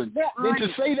reason than to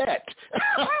say that,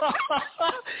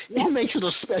 it makes it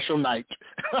a special night.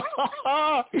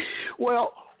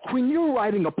 Well, when you're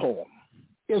writing a poem,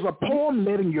 is a poem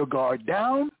letting your guard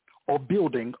down or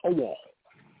building a wall?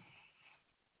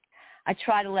 I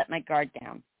try to let my guard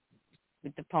down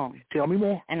with the poem. Tell me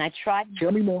more. And I try.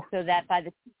 Tell me more. So that by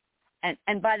the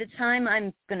time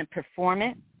I'm going to perform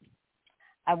it,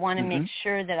 I want to make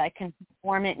sure that I can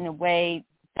perform it in a way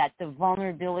that the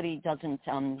vulnerability doesn't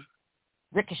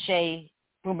ricochet,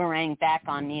 boomerang back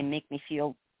on me and make me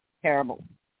feel terrible,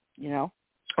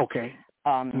 Okay.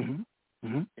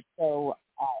 So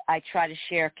I try to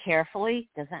share carefully.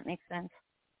 Does that make sense?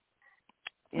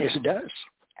 Yes, it does.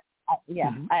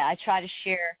 I try to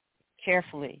share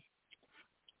carefully.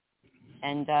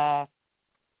 And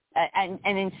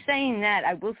in saying that,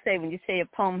 I will say, when you say a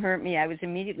poem hurt me, I was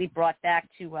immediately brought back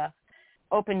to a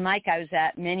open mic I was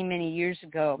at many, many years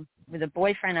ago with a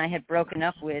boyfriend I had broken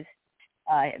up with.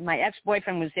 My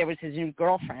ex-boyfriend was there with his new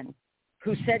girlfriend,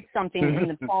 who said something in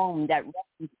the poem that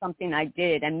referenced something I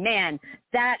did. And, man,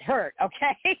 that hurt,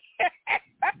 okay?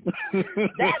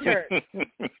 That hurt.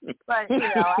 But,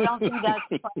 I don't think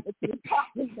that's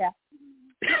probably that.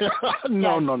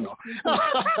 No.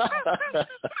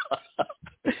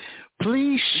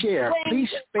 Please share. Please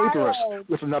favor us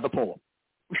with another poem.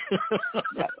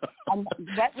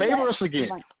 Favor us again.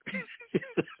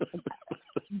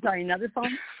 Sorry, another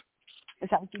poem? Is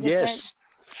that what you Yes. said?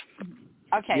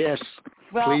 Okay. Yes,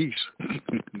 well, please.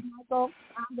 Michael,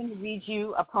 I'm going to read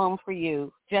you a poem for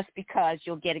you just because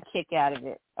you'll get a kick out of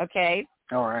it, okay?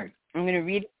 All right. I'm going to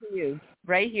read it for you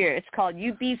right here. It's called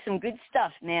You Be Some Good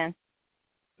Stuff, Man.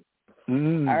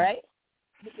 All right?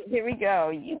 Here we go.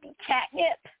 You be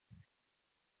catnip.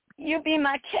 You be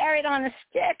my carrot on a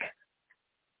stick.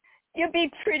 You be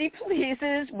pretty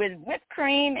pleases with whipped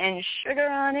cream and sugar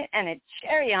on it and a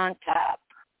cherry on top.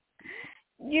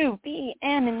 You be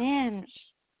M&Ms.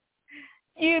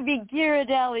 You be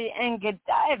Ghirardelli and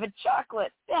Godiva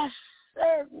chocolate, best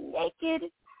served naked.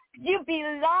 You be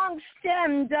long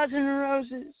stem dozen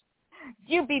roses.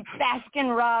 You be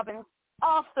Baskin Robbins,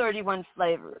 all 31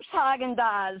 flavors,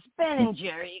 Haagen-Dazs, Ben &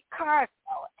 Jerry, Carvel,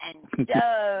 and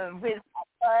Dove with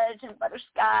fudge and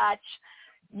butterscotch.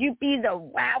 You be the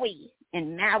Wowie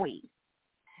in Maui.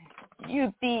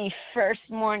 You be first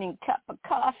morning cup of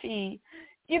coffee.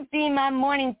 You be my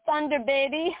morning thunder,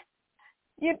 baby.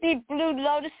 You be blue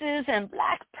lotuses and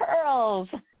black pearls.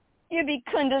 You be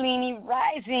Kundalini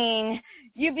rising.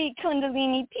 You be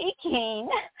Kundalini peaking.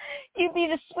 You be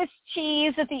the Swiss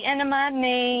cheese at the end of my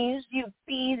maze. You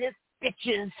be this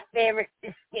bitch's favorite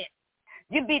biscuit.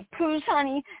 You be Pooh's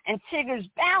honey and Tigger's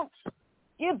bounce.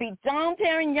 You be Dom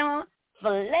Perignon,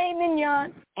 filet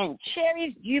mignon, and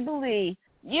Cherry's Jubilee.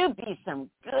 You be some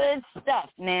good stuff,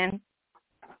 man.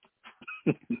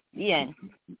 The end.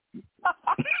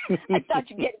 I thought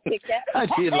you'd get a kick out of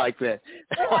it. I did like that.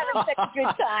 We're having such a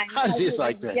good time. I did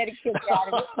like that. Get a kick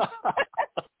out of it.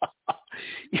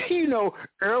 You know,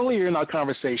 earlier in our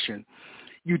conversation,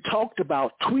 you talked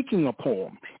about tweaking a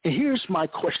poem. And here's my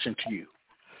question to you.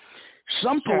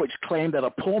 Some poets claim that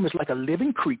a poem is like a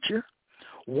living creature.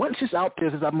 Once it's out there,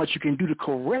 there's not much you can do to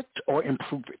correct or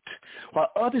improve it, while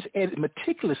others edit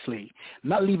meticulously,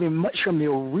 not leaving much from the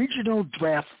original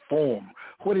draft form.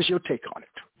 What is your take on it?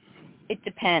 It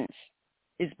depends,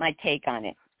 is my take on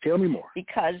it. Tell me more.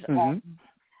 Because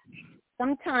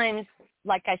sometimes,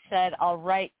 like I said, I'll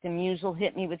write, the muse will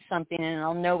hit me with something, and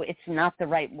I'll know it's not the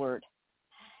right word.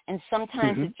 And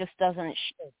sometimes it just doesn't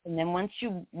show. And then once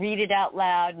you read it out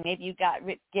loud, maybe you get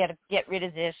rid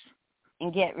of this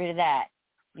and get rid of that,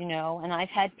 you know. And I've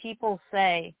had people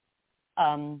say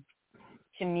to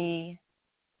me,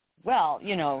 well,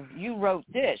 you know, you wrote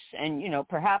this, and, you know,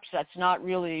 perhaps that's not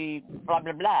really blah,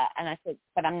 blah, blah. And I said,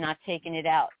 but I'm not taking it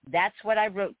out. That's what I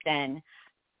wrote then.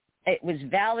 It was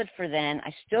valid for then.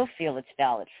 I still feel it's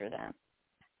valid for them.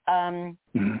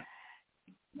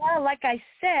 Well, like I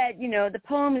said, you know, the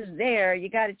poem is there. You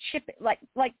got to chip it. Like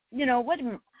you know,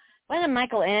 wasn't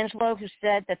Michelangelo who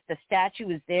said that the statue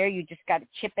is there? You just got to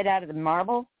chip it out of the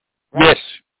marble. Right?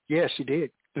 Yes, he did.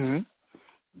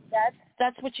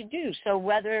 That's what you do. So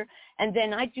and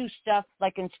then I do stuff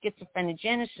like in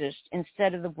Schizophrenogenesis,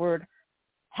 instead of the word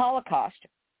Holocaust,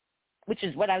 which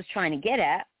is what I was trying to get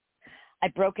at, I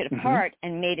broke it apart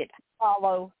and made it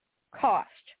Holocaust.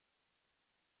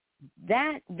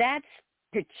 That's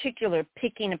particular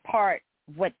picking apart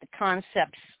what the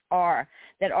concepts are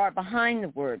that are behind the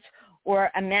words,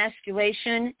 or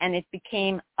emasculation, and it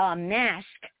became a mask,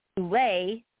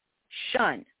 lay,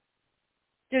 shun.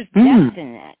 There's depth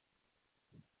in that.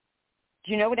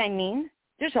 Do you know what I mean?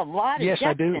 There's a lot of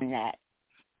depth in that.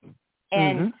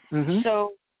 And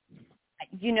so,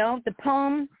 you know, the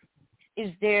poem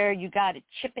is there. You got to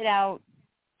chip it out.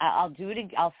 I'll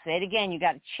say it again. You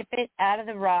got to chip it out of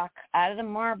the rock, out of the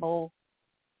marble,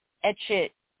 etch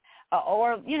it,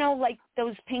 or, you know, like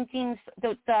those paintings,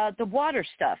 the water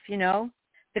stuff, you know,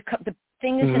 the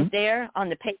thing isn't there on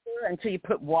the paper until you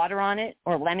put water on it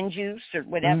or lemon juice or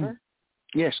whatever.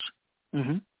 Yes.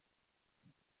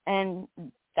 And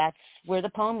that's where the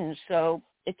poem is. So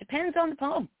it depends on the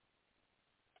poem.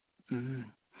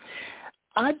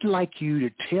 I'd like you to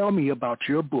tell me about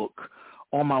your book,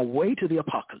 On My Way to the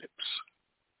Apocalypse.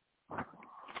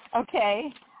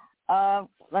 Okay.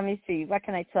 Let me see. What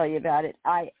can I tell you about it?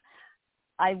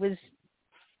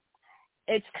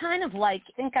 It's kind of like,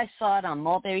 I think I saw it on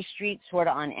Mulberry Street, sort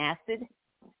of on acid.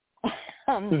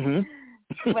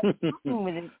 What happened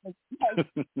with it,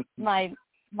 my,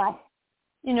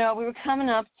 you know, we were coming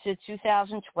up to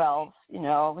 2012, you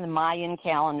know, the Mayan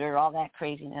calendar, all that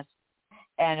craziness.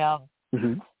 And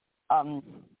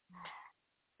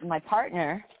my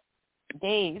partner,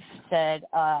 Dave, said,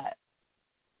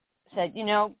 you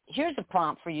know, here's a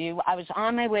prompt for you. I was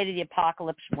on my way to the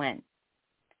apocalypse when?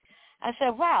 I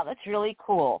said, wow, that's really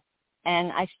cool.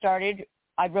 And I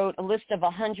wrote a list of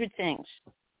 100 things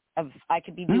I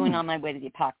could be doing on my way to the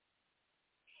apocalypse.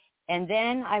 And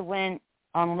then I went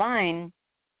online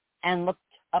and looked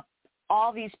up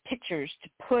all these pictures to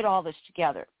put all this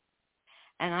together.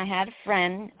 And I had a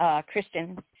friend,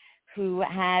 Kristen, who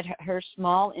had her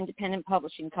small independent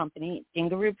publishing company,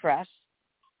 Dingaroo Press,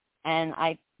 and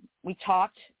we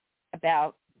talked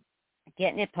about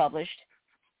getting it published.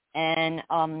 And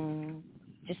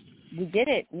we did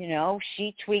it, you know.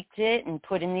 She tweaked it and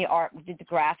put in the art, did the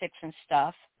graphics and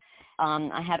stuff.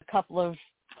 I had a couple of,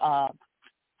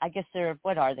 I guess they're,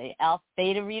 what are they,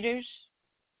 beta readers,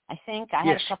 I think. I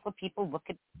had a couple of people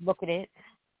look at it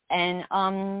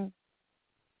and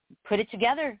put it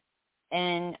together.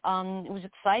 And it was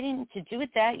exciting to do it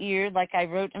that year. Like I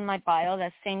wrote in my bio,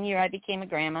 that same year I became a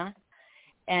grandma.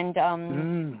 And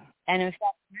and in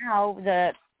fact, now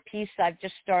the piece I've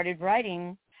just started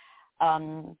writing,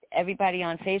 everybody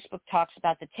on Facebook talks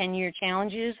about the 10-year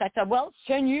challenges. I thought, well, it's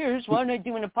 10 years. Why don't I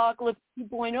do an Apocalypse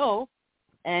 2.0?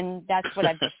 And that's what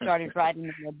I've just started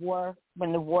writing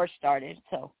when the war started.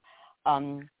 So,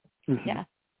 yeah.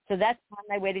 So that's on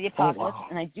my way to the Apocalypse. Oh, wow.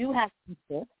 And I do have some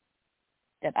books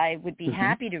that I would be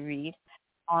happy to read.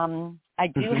 I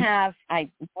do have,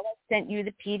 I sent you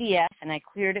the PDF, and I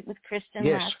cleared it with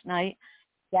Kristen last night,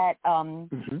 that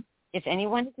if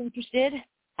anyone is interested,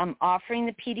 I'm offering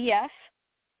the PDF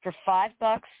for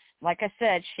 $5. Like I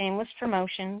said, shameless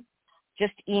promotion.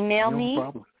 Just email me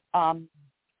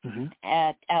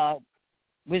at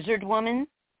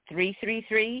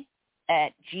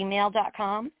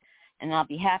wizardwoman333@gmail.com, and I'll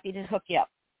be happy to hook you up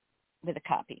with a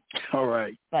copy. All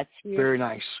right. But very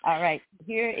nice. All right.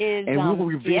 Here is. And we will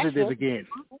revisit it again.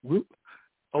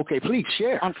 Okay, please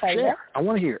share. I'm sorry, share. I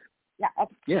want to hear. Yeah.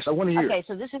 Okay. Yes, I want to hear. Okay,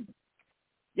 so this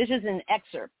is an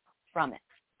excerpt from it.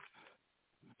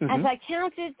 As I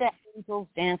counted the angels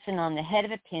dancing on the head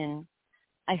of a pin,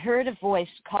 I heard a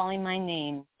voice calling my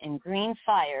name, and green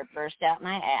fire burst out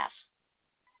my ass.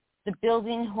 The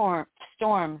building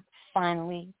storm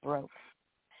finally broke.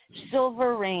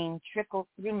 Silver rain trickled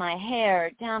through my hair,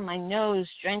 down my nose,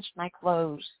 drenched my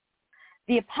clothes.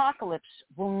 The apocalypse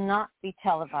will not be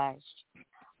televised.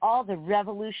 All the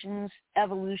revolutions,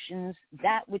 evolutions,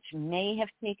 that which may have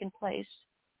taken place,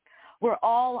 we're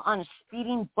all on a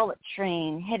speeding bullet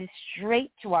train headed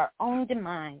straight to our own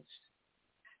demise.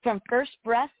 From first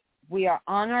breath, we are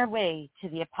on our way to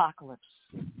the apocalypse.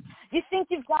 You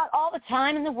think you've got all the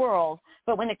time in the world,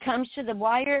 but when it comes to the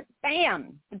wire,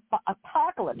 bam, the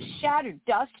apocalypse, shattered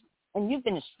dust, and you've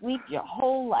been asleep your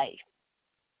whole life.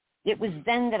 It was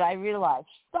then that I realized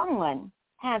someone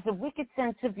has a wicked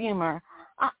sense of humor.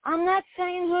 I'm not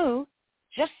saying who,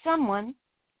 just someone.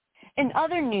 In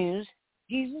other news,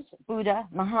 Jesus, Buddha,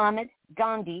 Muhammad,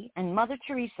 Gandhi, and Mother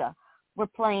Teresa were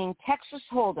playing Texas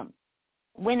Hold'em,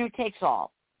 winner takes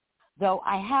all, though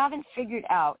I haven't figured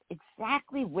out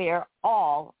exactly where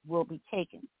all will be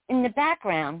taken. In the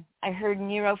background, I heard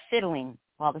Nero fiddling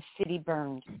while the city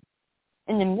burned.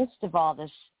 In the midst of all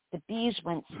this, the bees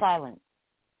went silent.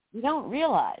 You don't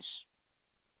realize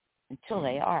until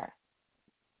they are.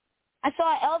 I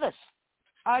saw Elvis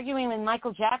arguing with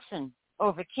Michael Jackson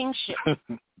over kingship.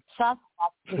 South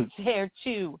was there,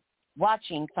 too,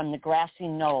 watching from the grassy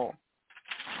knoll.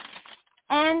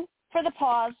 And for the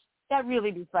pause, that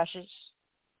really refreshes.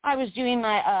 I was doing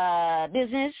my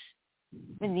business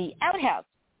when the outhouse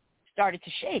started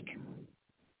to shake.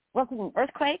 Was it an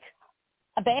earthquake?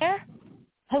 A bear?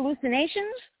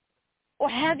 Hallucinations? Or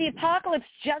had the apocalypse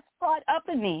just caught up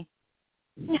with me?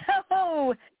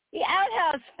 No, the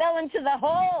outhouse fell into the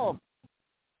hole.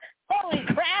 Holy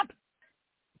crap!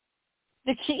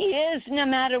 The key is, no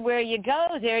matter where you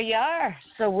go, there you are.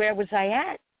 So where was I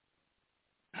at?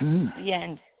 The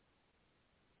end.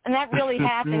 And that really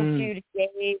happened too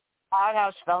today.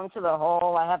 Outhouse fell into the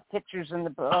hole. I have pictures in the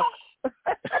book.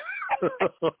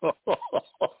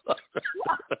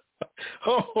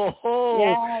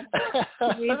 Yeah,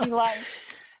 crazy life.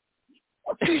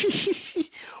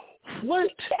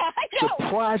 What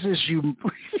surprises you?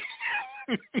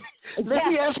 Let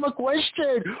me ask my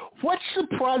question. What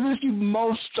surprises you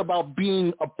most about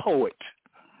being a poet?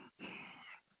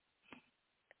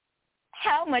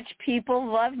 How much people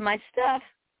love my stuff.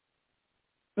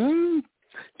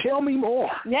 Tell me more.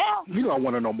 Yeah. You know I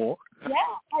want to know more. Yeah,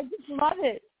 I just love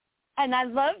it. And I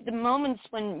love the moments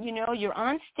when, you know, you're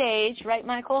on stage, right,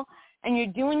 Michael, and you're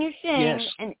doing your thing. Yes.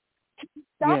 And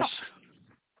stop.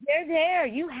 They're there.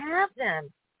 You have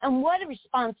them. And what a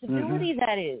responsibility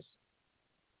that is.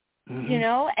 You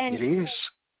know? And it is.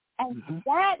 And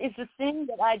that is the thing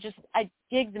that I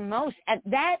dig the most. And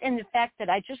that and the fact that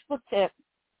I just looked at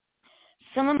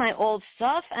some of my old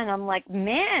stuff and I'm like,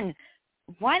 man,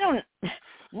 why don't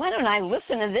I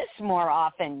listen to this more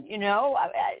often? You know,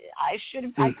 I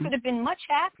could have been much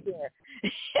happier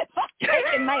if I'd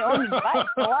taken my own advice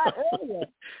a lot earlier.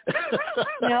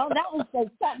 You know, that was like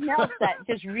something else that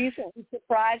just recently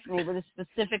surprised me with a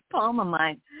specific poem of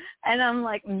mine. And I'm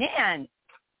like, man,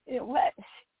 what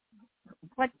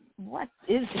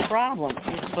is the problem?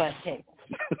 But hey,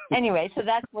 Anyway, so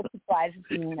that's what surprises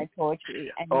me in my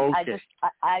poetry. And Okay.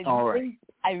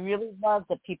 I really love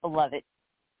that people love it.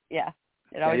 Yeah.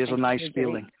 That is a nice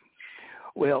feeling.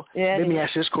 Well, let me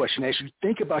ask this question. As you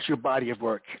think about your body of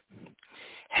work,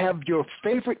 have your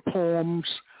favorite poems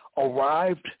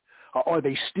arrived, or are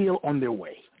they still on their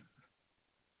way?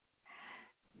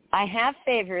 I have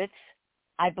favorites.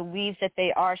 I believe that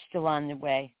they are still on their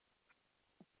way,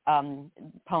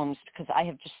 poems, because I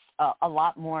have just a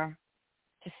lot more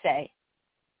to say.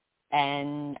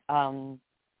 And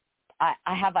I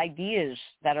have ideas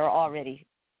that are already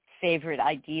favorite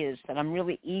ideas that I'm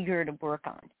really eager to work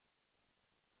on.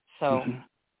 So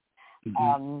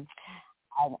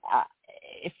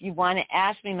if you want to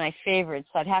ask me my favorites,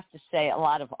 I'd have to say a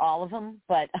lot of all of them.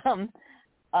 But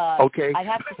okay. I'd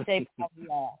have to say probably,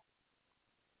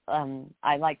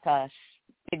 I like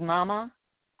Big Mama.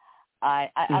 I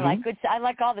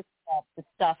like all the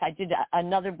stuff. I did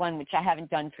another one which I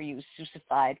haven't done for you,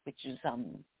 Suicified, which is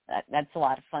that's a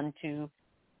lot of fun too.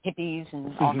 Hippies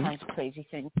and all kinds of crazy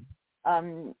things.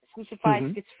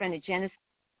 Suicified, Schizophrenic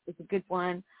is a good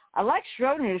one. I like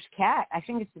Schrodinger's cat. I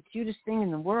think it's the cutest thing in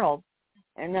the world.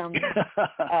 And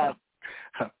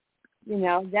you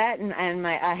know that, and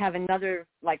I have another,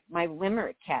 like my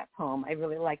Limerick cat poem. I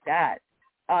really like that.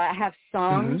 I have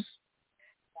songs,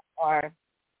 or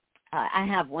I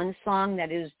have one song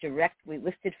that is directly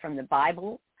lifted from the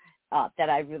Bible that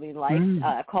I really like,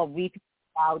 called "Weeping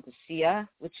Laodicea,"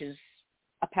 which is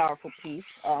a powerful piece.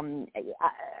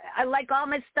 I like all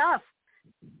my stuff.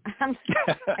 I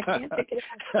can't pick it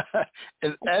up.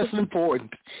 That's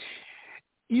important.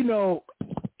 You know,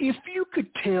 if you could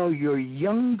tell your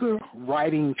younger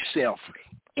writing self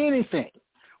anything,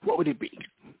 what would it be?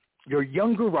 Your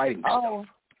younger writing self.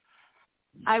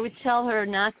 I would tell her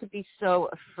not to be so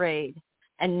afraid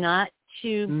and not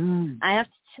to, I have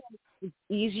to tell you, it's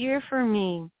easier for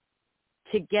me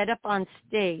to get up on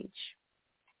stage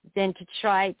than to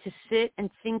try to sit and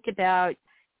think about,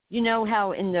 you know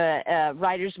how in the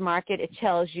writer's market it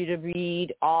tells you to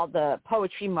read all the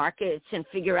poetry markets and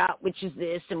figure out which is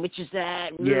this and which is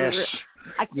that. Yes.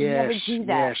 I could never do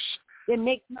that. Yes. It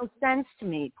makes no sense to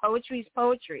me. Poetry is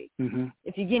poetry.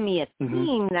 If you give me a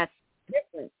theme, that's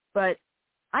different. But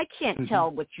I can't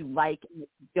tell what you like and what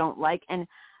you don't like. And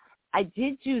I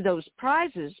did do those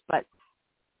prizes, but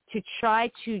to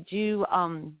try to do,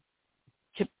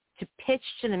 to pitch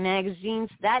to the magazines,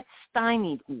 that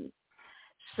stymied me.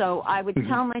 So I would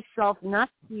tell myself not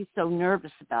to be so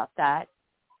nervous about that,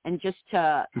 and just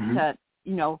to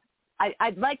you know,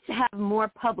 I'd like to have more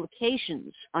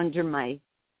publications under my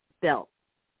belt.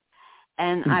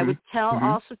 And I would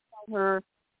also tell her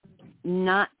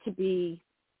not to be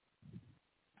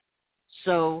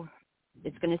so,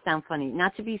 it's going to sound funny,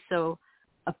 not to be so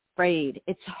afraid.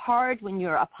 It's hard when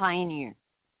you're a pioneer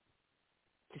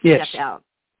to step out.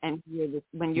 And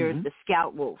when you're the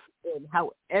scout wolf, or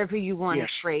however you want to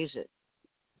phrase it,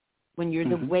 when you're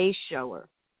the way shower.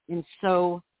 And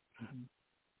so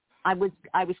I was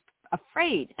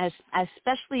afraid,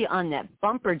 especially on that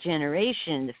bumper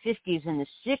generation, the 50s and the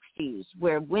 60s,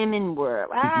 where women were,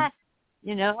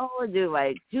 you know, do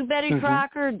I do Betty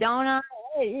Crocker? Don't I?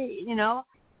 You know,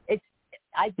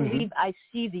 I believe I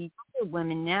see the other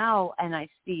women now, and I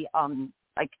see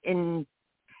I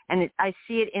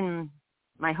see it in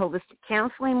my holistic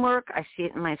counseling work. I see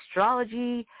it in my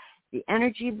astrology, the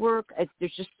energy work.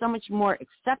 There's just so much more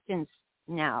acceptance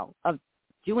now of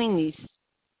doing these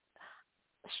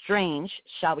strange,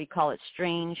 shall we call it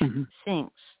strange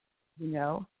things, you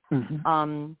know.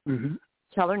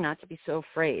 Tell her not to be so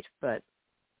afraid. But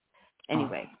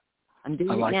anyway, I'm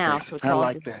doing it now. That. So it's I all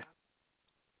like good. that.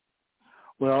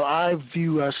 Well, I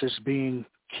view us as being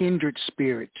kindred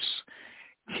spirits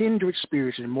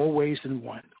in more ways than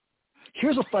one.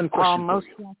 Here's a fun question for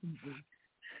you.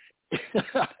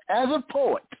 As a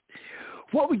poet,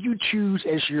 what would you choose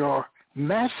as your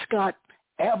mascot,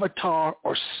 avatar,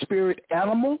 or spirit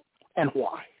animal, and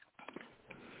why?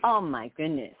 Oh, my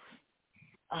goodness.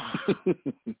 Oh.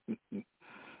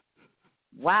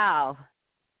 Wow.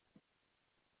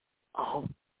 Oh,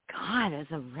 God, as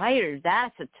a writer,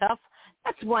 that's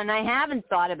one I haven't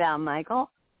thought about,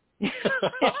 Michael.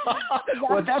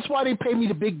 Well, that's why they pay me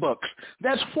the big bucks.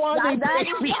 That's why they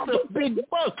pay me the big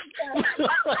bucks.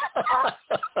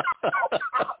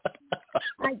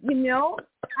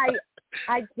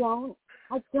 I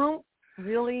don't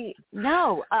really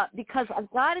know, because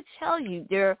I've got to tell you,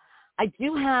 I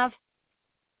do have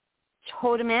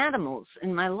totem animals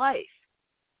in my life,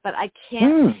 but I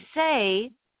can't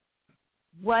say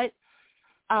what.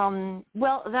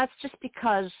 Well, that's just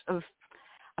because of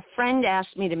a friend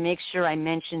asked me to make sure I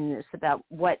mention this about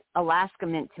what Alaska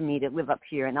meant to me to live up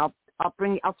here, and I'll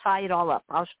tie it all up.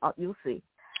 You'll see.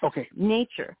 Okay.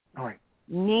 Nature. All right.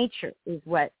 Nature is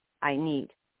what I need.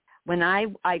 When I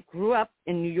grew up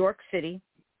in New York City,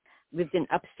 lived in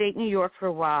upstate New York for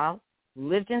a while,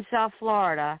 lived in South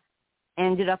Florida,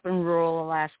 ended up in rural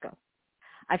Alaska.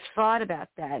 I've thought about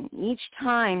that, and each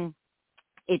time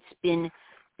it's been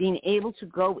being able to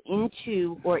go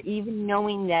into, or even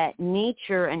knowing that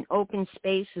nature and open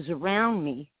space is around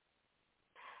me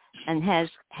and has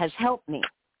helped me.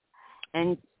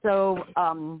 And so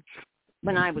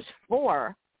when I was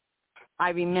 4, I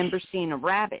remember seeing a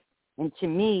rabbit, and to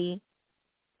me,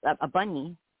 a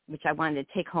bunny, which I wanted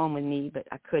to take home with me, but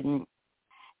I couldn't.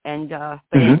 And but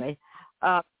anyway,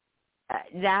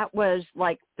 that was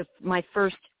like my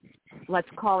first, let's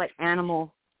call it,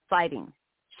 animal sighting.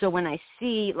 So when I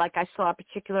saw a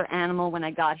particular animal when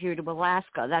I got here to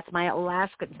Alaska, that's my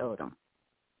Alaska totem.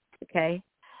 Okay?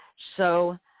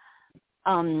 So,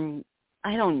 I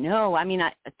don't know. I mean,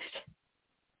 I'd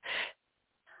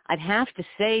have to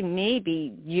say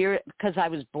maybe because I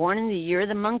was born in the year of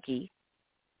the monkey,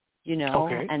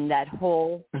 okay. And that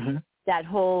whole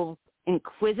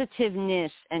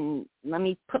inquisitiveness, and let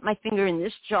me put my finger in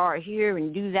this jar here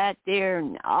and do that there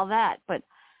and all that. But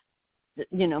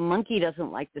monkey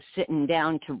doesn't like the sitting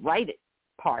down to write it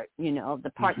part,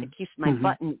 the part that keeps my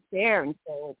button there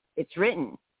until it's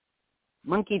written.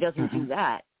 Monkey doesn't do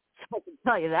that. So I can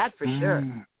tell you that for sure.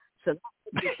 So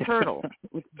that's the turtle,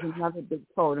 which is another big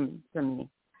totem for me.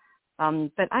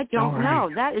 But I don't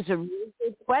know. That is a really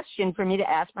good question for me to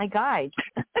ask my guide.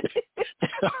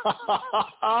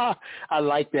 I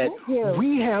like that. Thank you.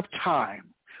 We have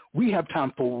time. We have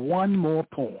time for one more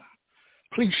poem.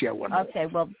 Please share one more. Okay,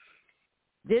 well,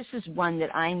 this is one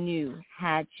that I knew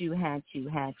had to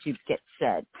get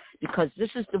said, because this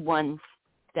is the one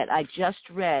that I just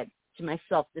read to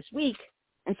myself this week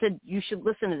and said, you should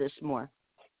listen to this more.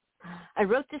 I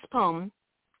wrote this poem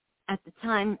at the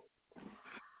time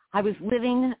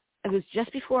it was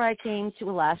just before I came to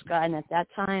Alaska, and at that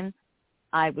time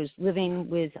I was living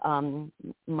with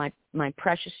my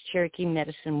precious Cherokee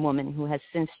medicine woman who has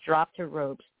since dropped her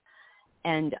robes.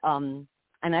 And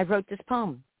I wrote this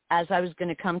poem. As I was going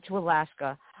to come to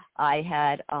Alaska, I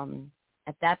had,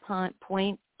 at that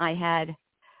point, I had,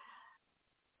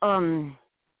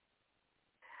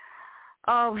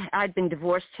 I'd been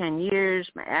divorced 10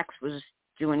 years. My ex was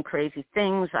doing crazy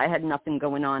things. I had nothing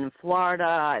going on in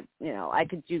Florida. I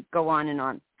could go on and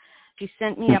on. She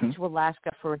sent me up to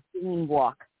Alaska for a healing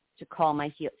walk to call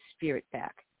my spirit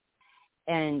back.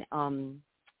 And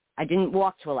I didn't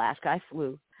walk to Alaska. I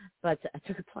flew. But I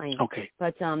took a plane. Okay.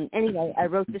 But anyway, I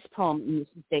wrote this poem, and this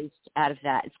is based out of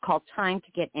that. It's called Time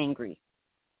to Get Angry.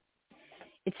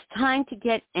 It's time to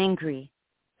get angry,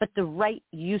 but the right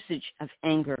usage of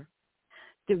anger.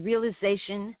 The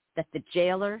realization that the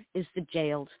jailer is the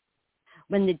jailed.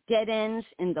 When the dead ends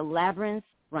in the labyrinth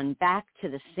run back to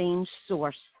the same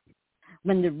source.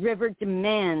 When the river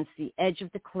demands the edge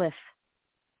of the cliff.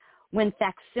 When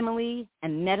facsimile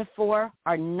and metaphor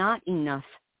are not enough.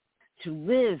 To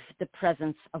live the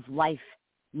presence of life,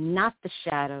 not the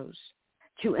shadows.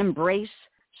 To embrace,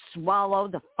 swallow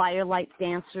the firelight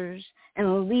dancers,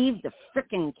 and leave the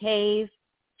frickin' cave,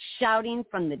 shouting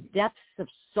from the depths of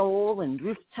soul and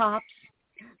rooftops.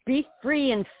 Be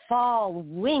free and fall,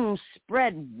 wings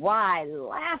spread wide,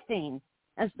 laughing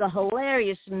as the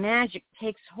hilarious magic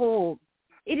takes hold.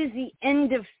 It is the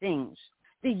end of things,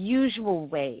 the usual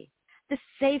way. The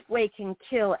safe way can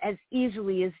kill as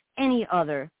easily as any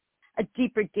other. A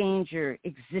deeper danger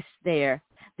exists there.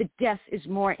 The death is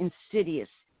more insidious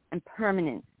and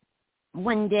permanent.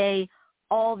 One day,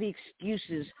 all the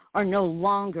excuses are no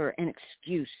longer an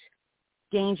excuse.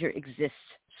 Danger exists,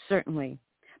 certainly.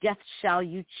 Death shall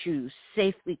you choose,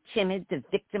 safely timid, the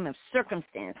victim of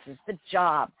circumstances, the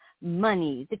job,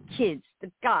 money, the kids,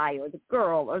 the guy or the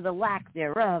girl or the lack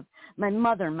thereof, my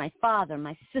mother, my father,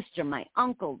 my sister, my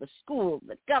uncle, the school,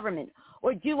 the government,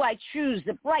 or do I choose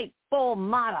the bright, bold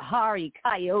Mata Hari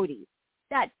coyote,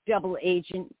 that double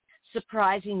agent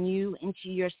surprising you into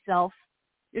yourself?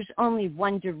 There's only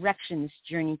one direction this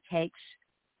journey takes.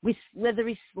 We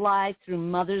slithery slide through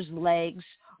mother's legs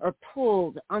or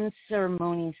pulled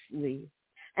unceremoniously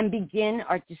and begin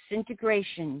our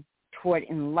disintegration toward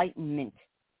enlightenment.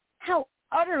 How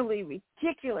utterly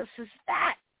ridiculous is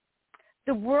that?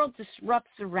 The world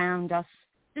disrupts around us.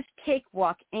 This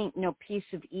cakewalk ain't no piece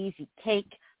of easy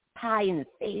cake, pie in the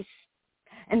face.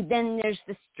 And then there's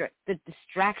the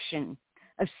distraction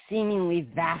of seemingly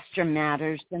vaster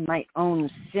matters than my own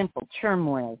simple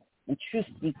turmoil and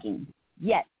truth-seeking.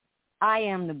 Yet, I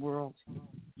am the world.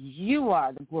 You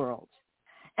are the world.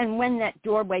 And when that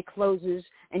doorway closes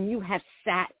and you have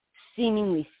sat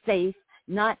seemingly safe,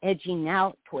 not edging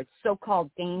out towards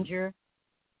so-called danger,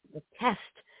 the test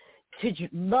to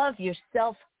love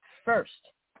yourself first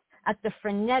at the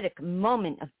frenetic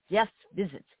moment of death's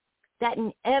visit, that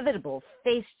inevitable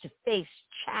face-to-face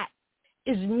chat.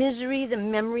 Is misery the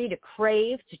memory to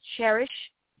crave, to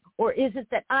cherish? Or is it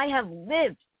that I have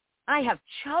lived, I have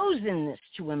chosen this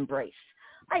to embrace?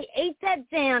 I ate that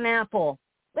damn apple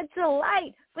with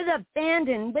delight, with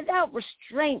abandon, without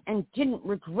restraint, and didn't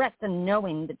regret the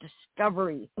knowing, the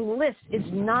discovery. Bliss is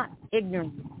not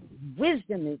ignorance.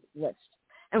 Wisdom is bliss.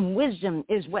 And wisdom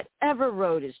is whatever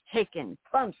road is taken,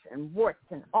 bumps and warts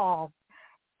and all.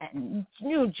 And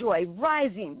new joy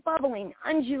rising, bubbling,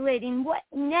 undulating. What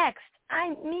next?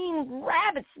 I mean,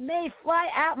 rabbits may fly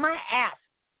out my ass,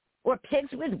 or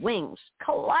pigs with wings.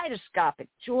 Kaleidoscopic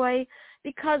joy,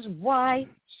 because why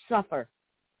suffer?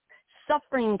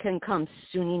 Suffering can come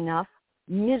soon enough.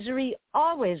 Misery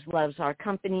always loves our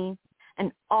company,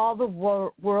 and all the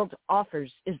world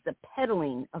offers is the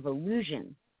peddling of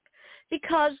illusion.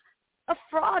 Because a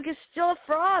frog is still a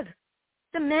frog.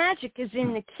 The magic is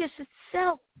in the kiss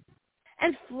itself.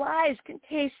 And flies can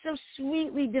taste so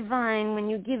sweetly divine when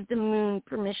you give the moon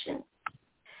permission.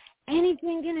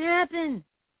 Anything can happen,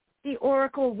 the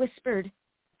oracle whispered,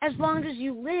 as long as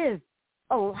you live,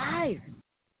 alive.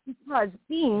 Because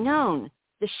being known,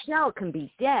 the shell can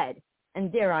be dead,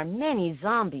 and there are many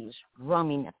zombies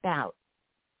roaming about.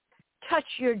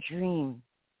 Touch your dream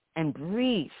and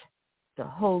breathe the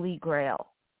Holy Grail.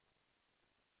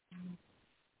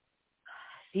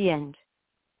 The end.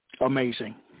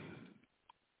 Amazing.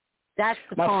 That's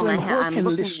the My poem friend, I'm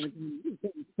looking. You've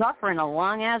been suffering a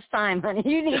long-ass time, honey.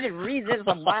 You need to read this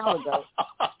a while ago.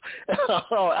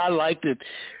 Oh, I liked it.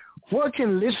 Where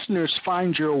can listeners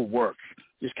find your work?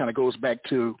 This kind of goes back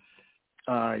to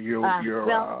your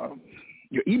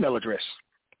email address.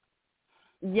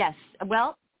 Yes.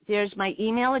 Well, there's my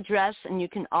email address, and you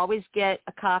can always get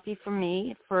a copy from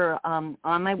me for On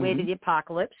My Way to the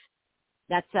Apocalypse.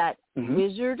 That's at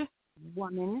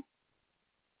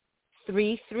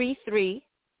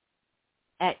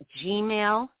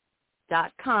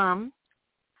wizardwoman333@gmail.com.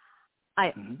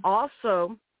 I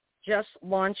also just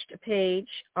launched a page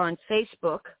on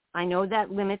Facebook. I know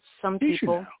that limits some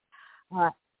people.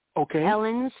 Okay.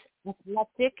 Ellen's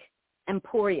Eclectic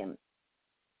Emporium.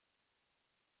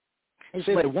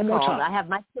 Say that one more time. I have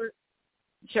my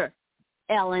sure.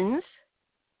 Ellen's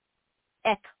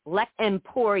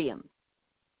Emporium.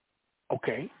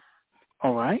 Okay.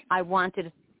 All right. I wanted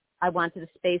a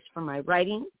space for my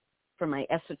writing, for my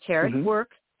esoteric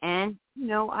work, and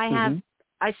I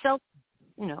sell,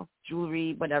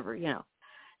 jewelry, whatever,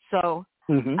 So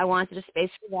I wanted a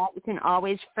space for that. You can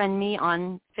always friend me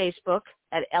on Facebook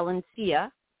at Ellen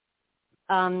Thea.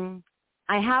 I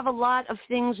have a lot of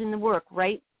things in the work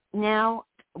right now.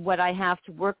 What I have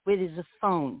to work with is a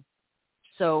phone,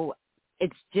 so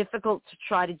it's difficult to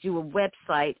try to do a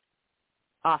website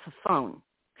off a phone.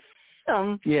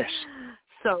 Yes.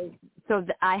 So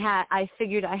I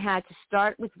figured I had to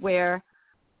start with where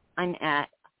I'm at.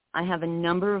 I have a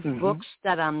number of books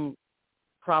that I'm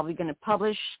probably going to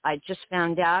publish. I just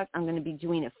found out I'm going to be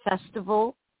doing a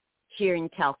festival here in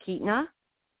Talkeetna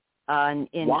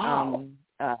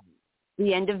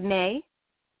the end of May.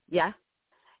 Yeah,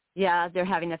 they're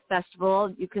having a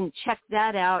festival. You can check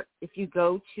that out if you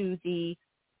go to the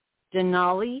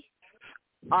Denali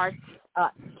Arts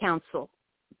Council.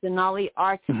 Denali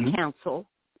Arts Council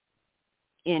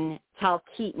in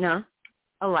Talkeetna,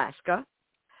 Alaska.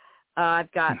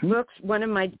 I've got books.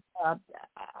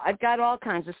 I've got all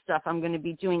kinds of stuff I'm going to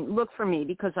be doing. Look for me,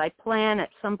 because I plan at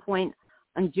some point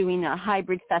on doing a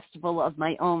hybrid festival of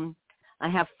my own. I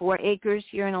have 4 acres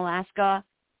here in Alaska,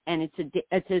 and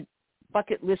it's a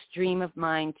bucket list dream of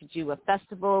mine to do a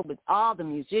festival with all the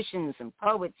musicians and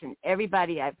poets and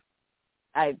everybody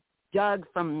I've dug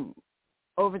from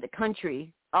over the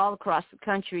country, all across the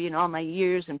country in all my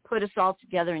years, and put us all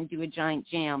together and do a giant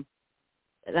jam,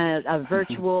 a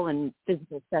virtual and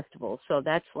physical festival. So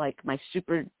that's like my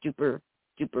super duper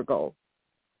goal.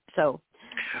 So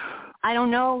I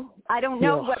don't know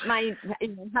what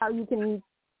how you can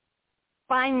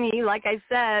find me. Like I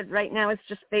said, right now it's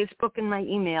just Facebook and my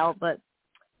email, but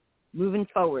moving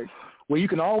forward. Well, you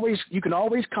can always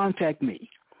contact me,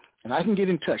 and I can get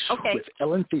in touch with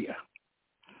Ellen Thea.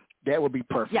 That would be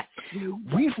perfect. Yes.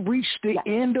 We've reached the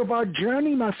end of our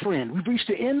journey, my friend. We've reached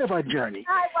the end of our journey.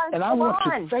 I want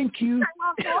to thank you.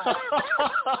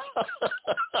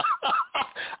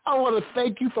 I want to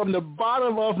thank you from the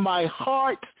bottom of my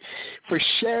heart for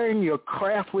sharing your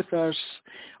craft with us.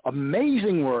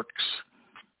 Amazing works.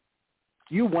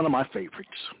 You're one of my favorites.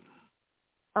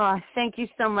 Thank you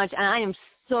so much. And I am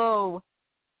so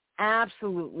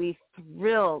absolutely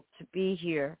thrilled to be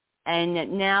here.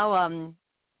 And now,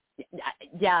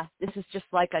 this is just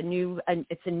like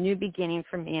it's a new beginning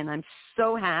for me. And I'm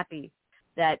so happy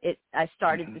that I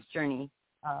started this journey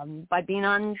by being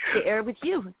on the air with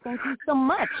you. Thank you so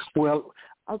much. Well,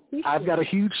 I've got a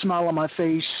huge smile on my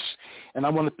face, and I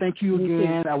want to thank you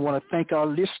again. I want to thank our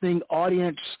listening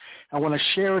audience. I want to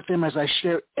share with them as I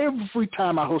share every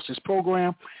time I host this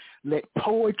program. Let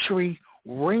poetry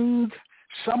ring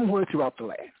somewhere throughout the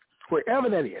land, wherever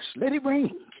that is. Let it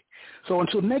ring. So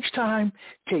until next time,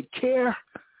 take care.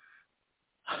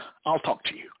 I'll talk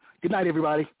to you. Good night,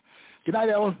 everybody. Good night,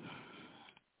 Ellen.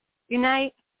 Good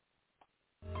night.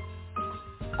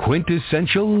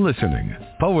 Quintessential Listening,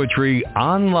 Poetry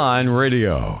Online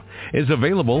Radio, is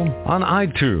available on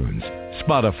iTunes,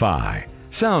 Spotify,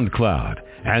 SoundCloud,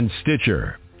 and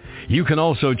Stitcher. You can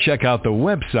also check out the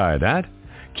website at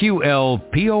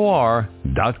qlpor.com.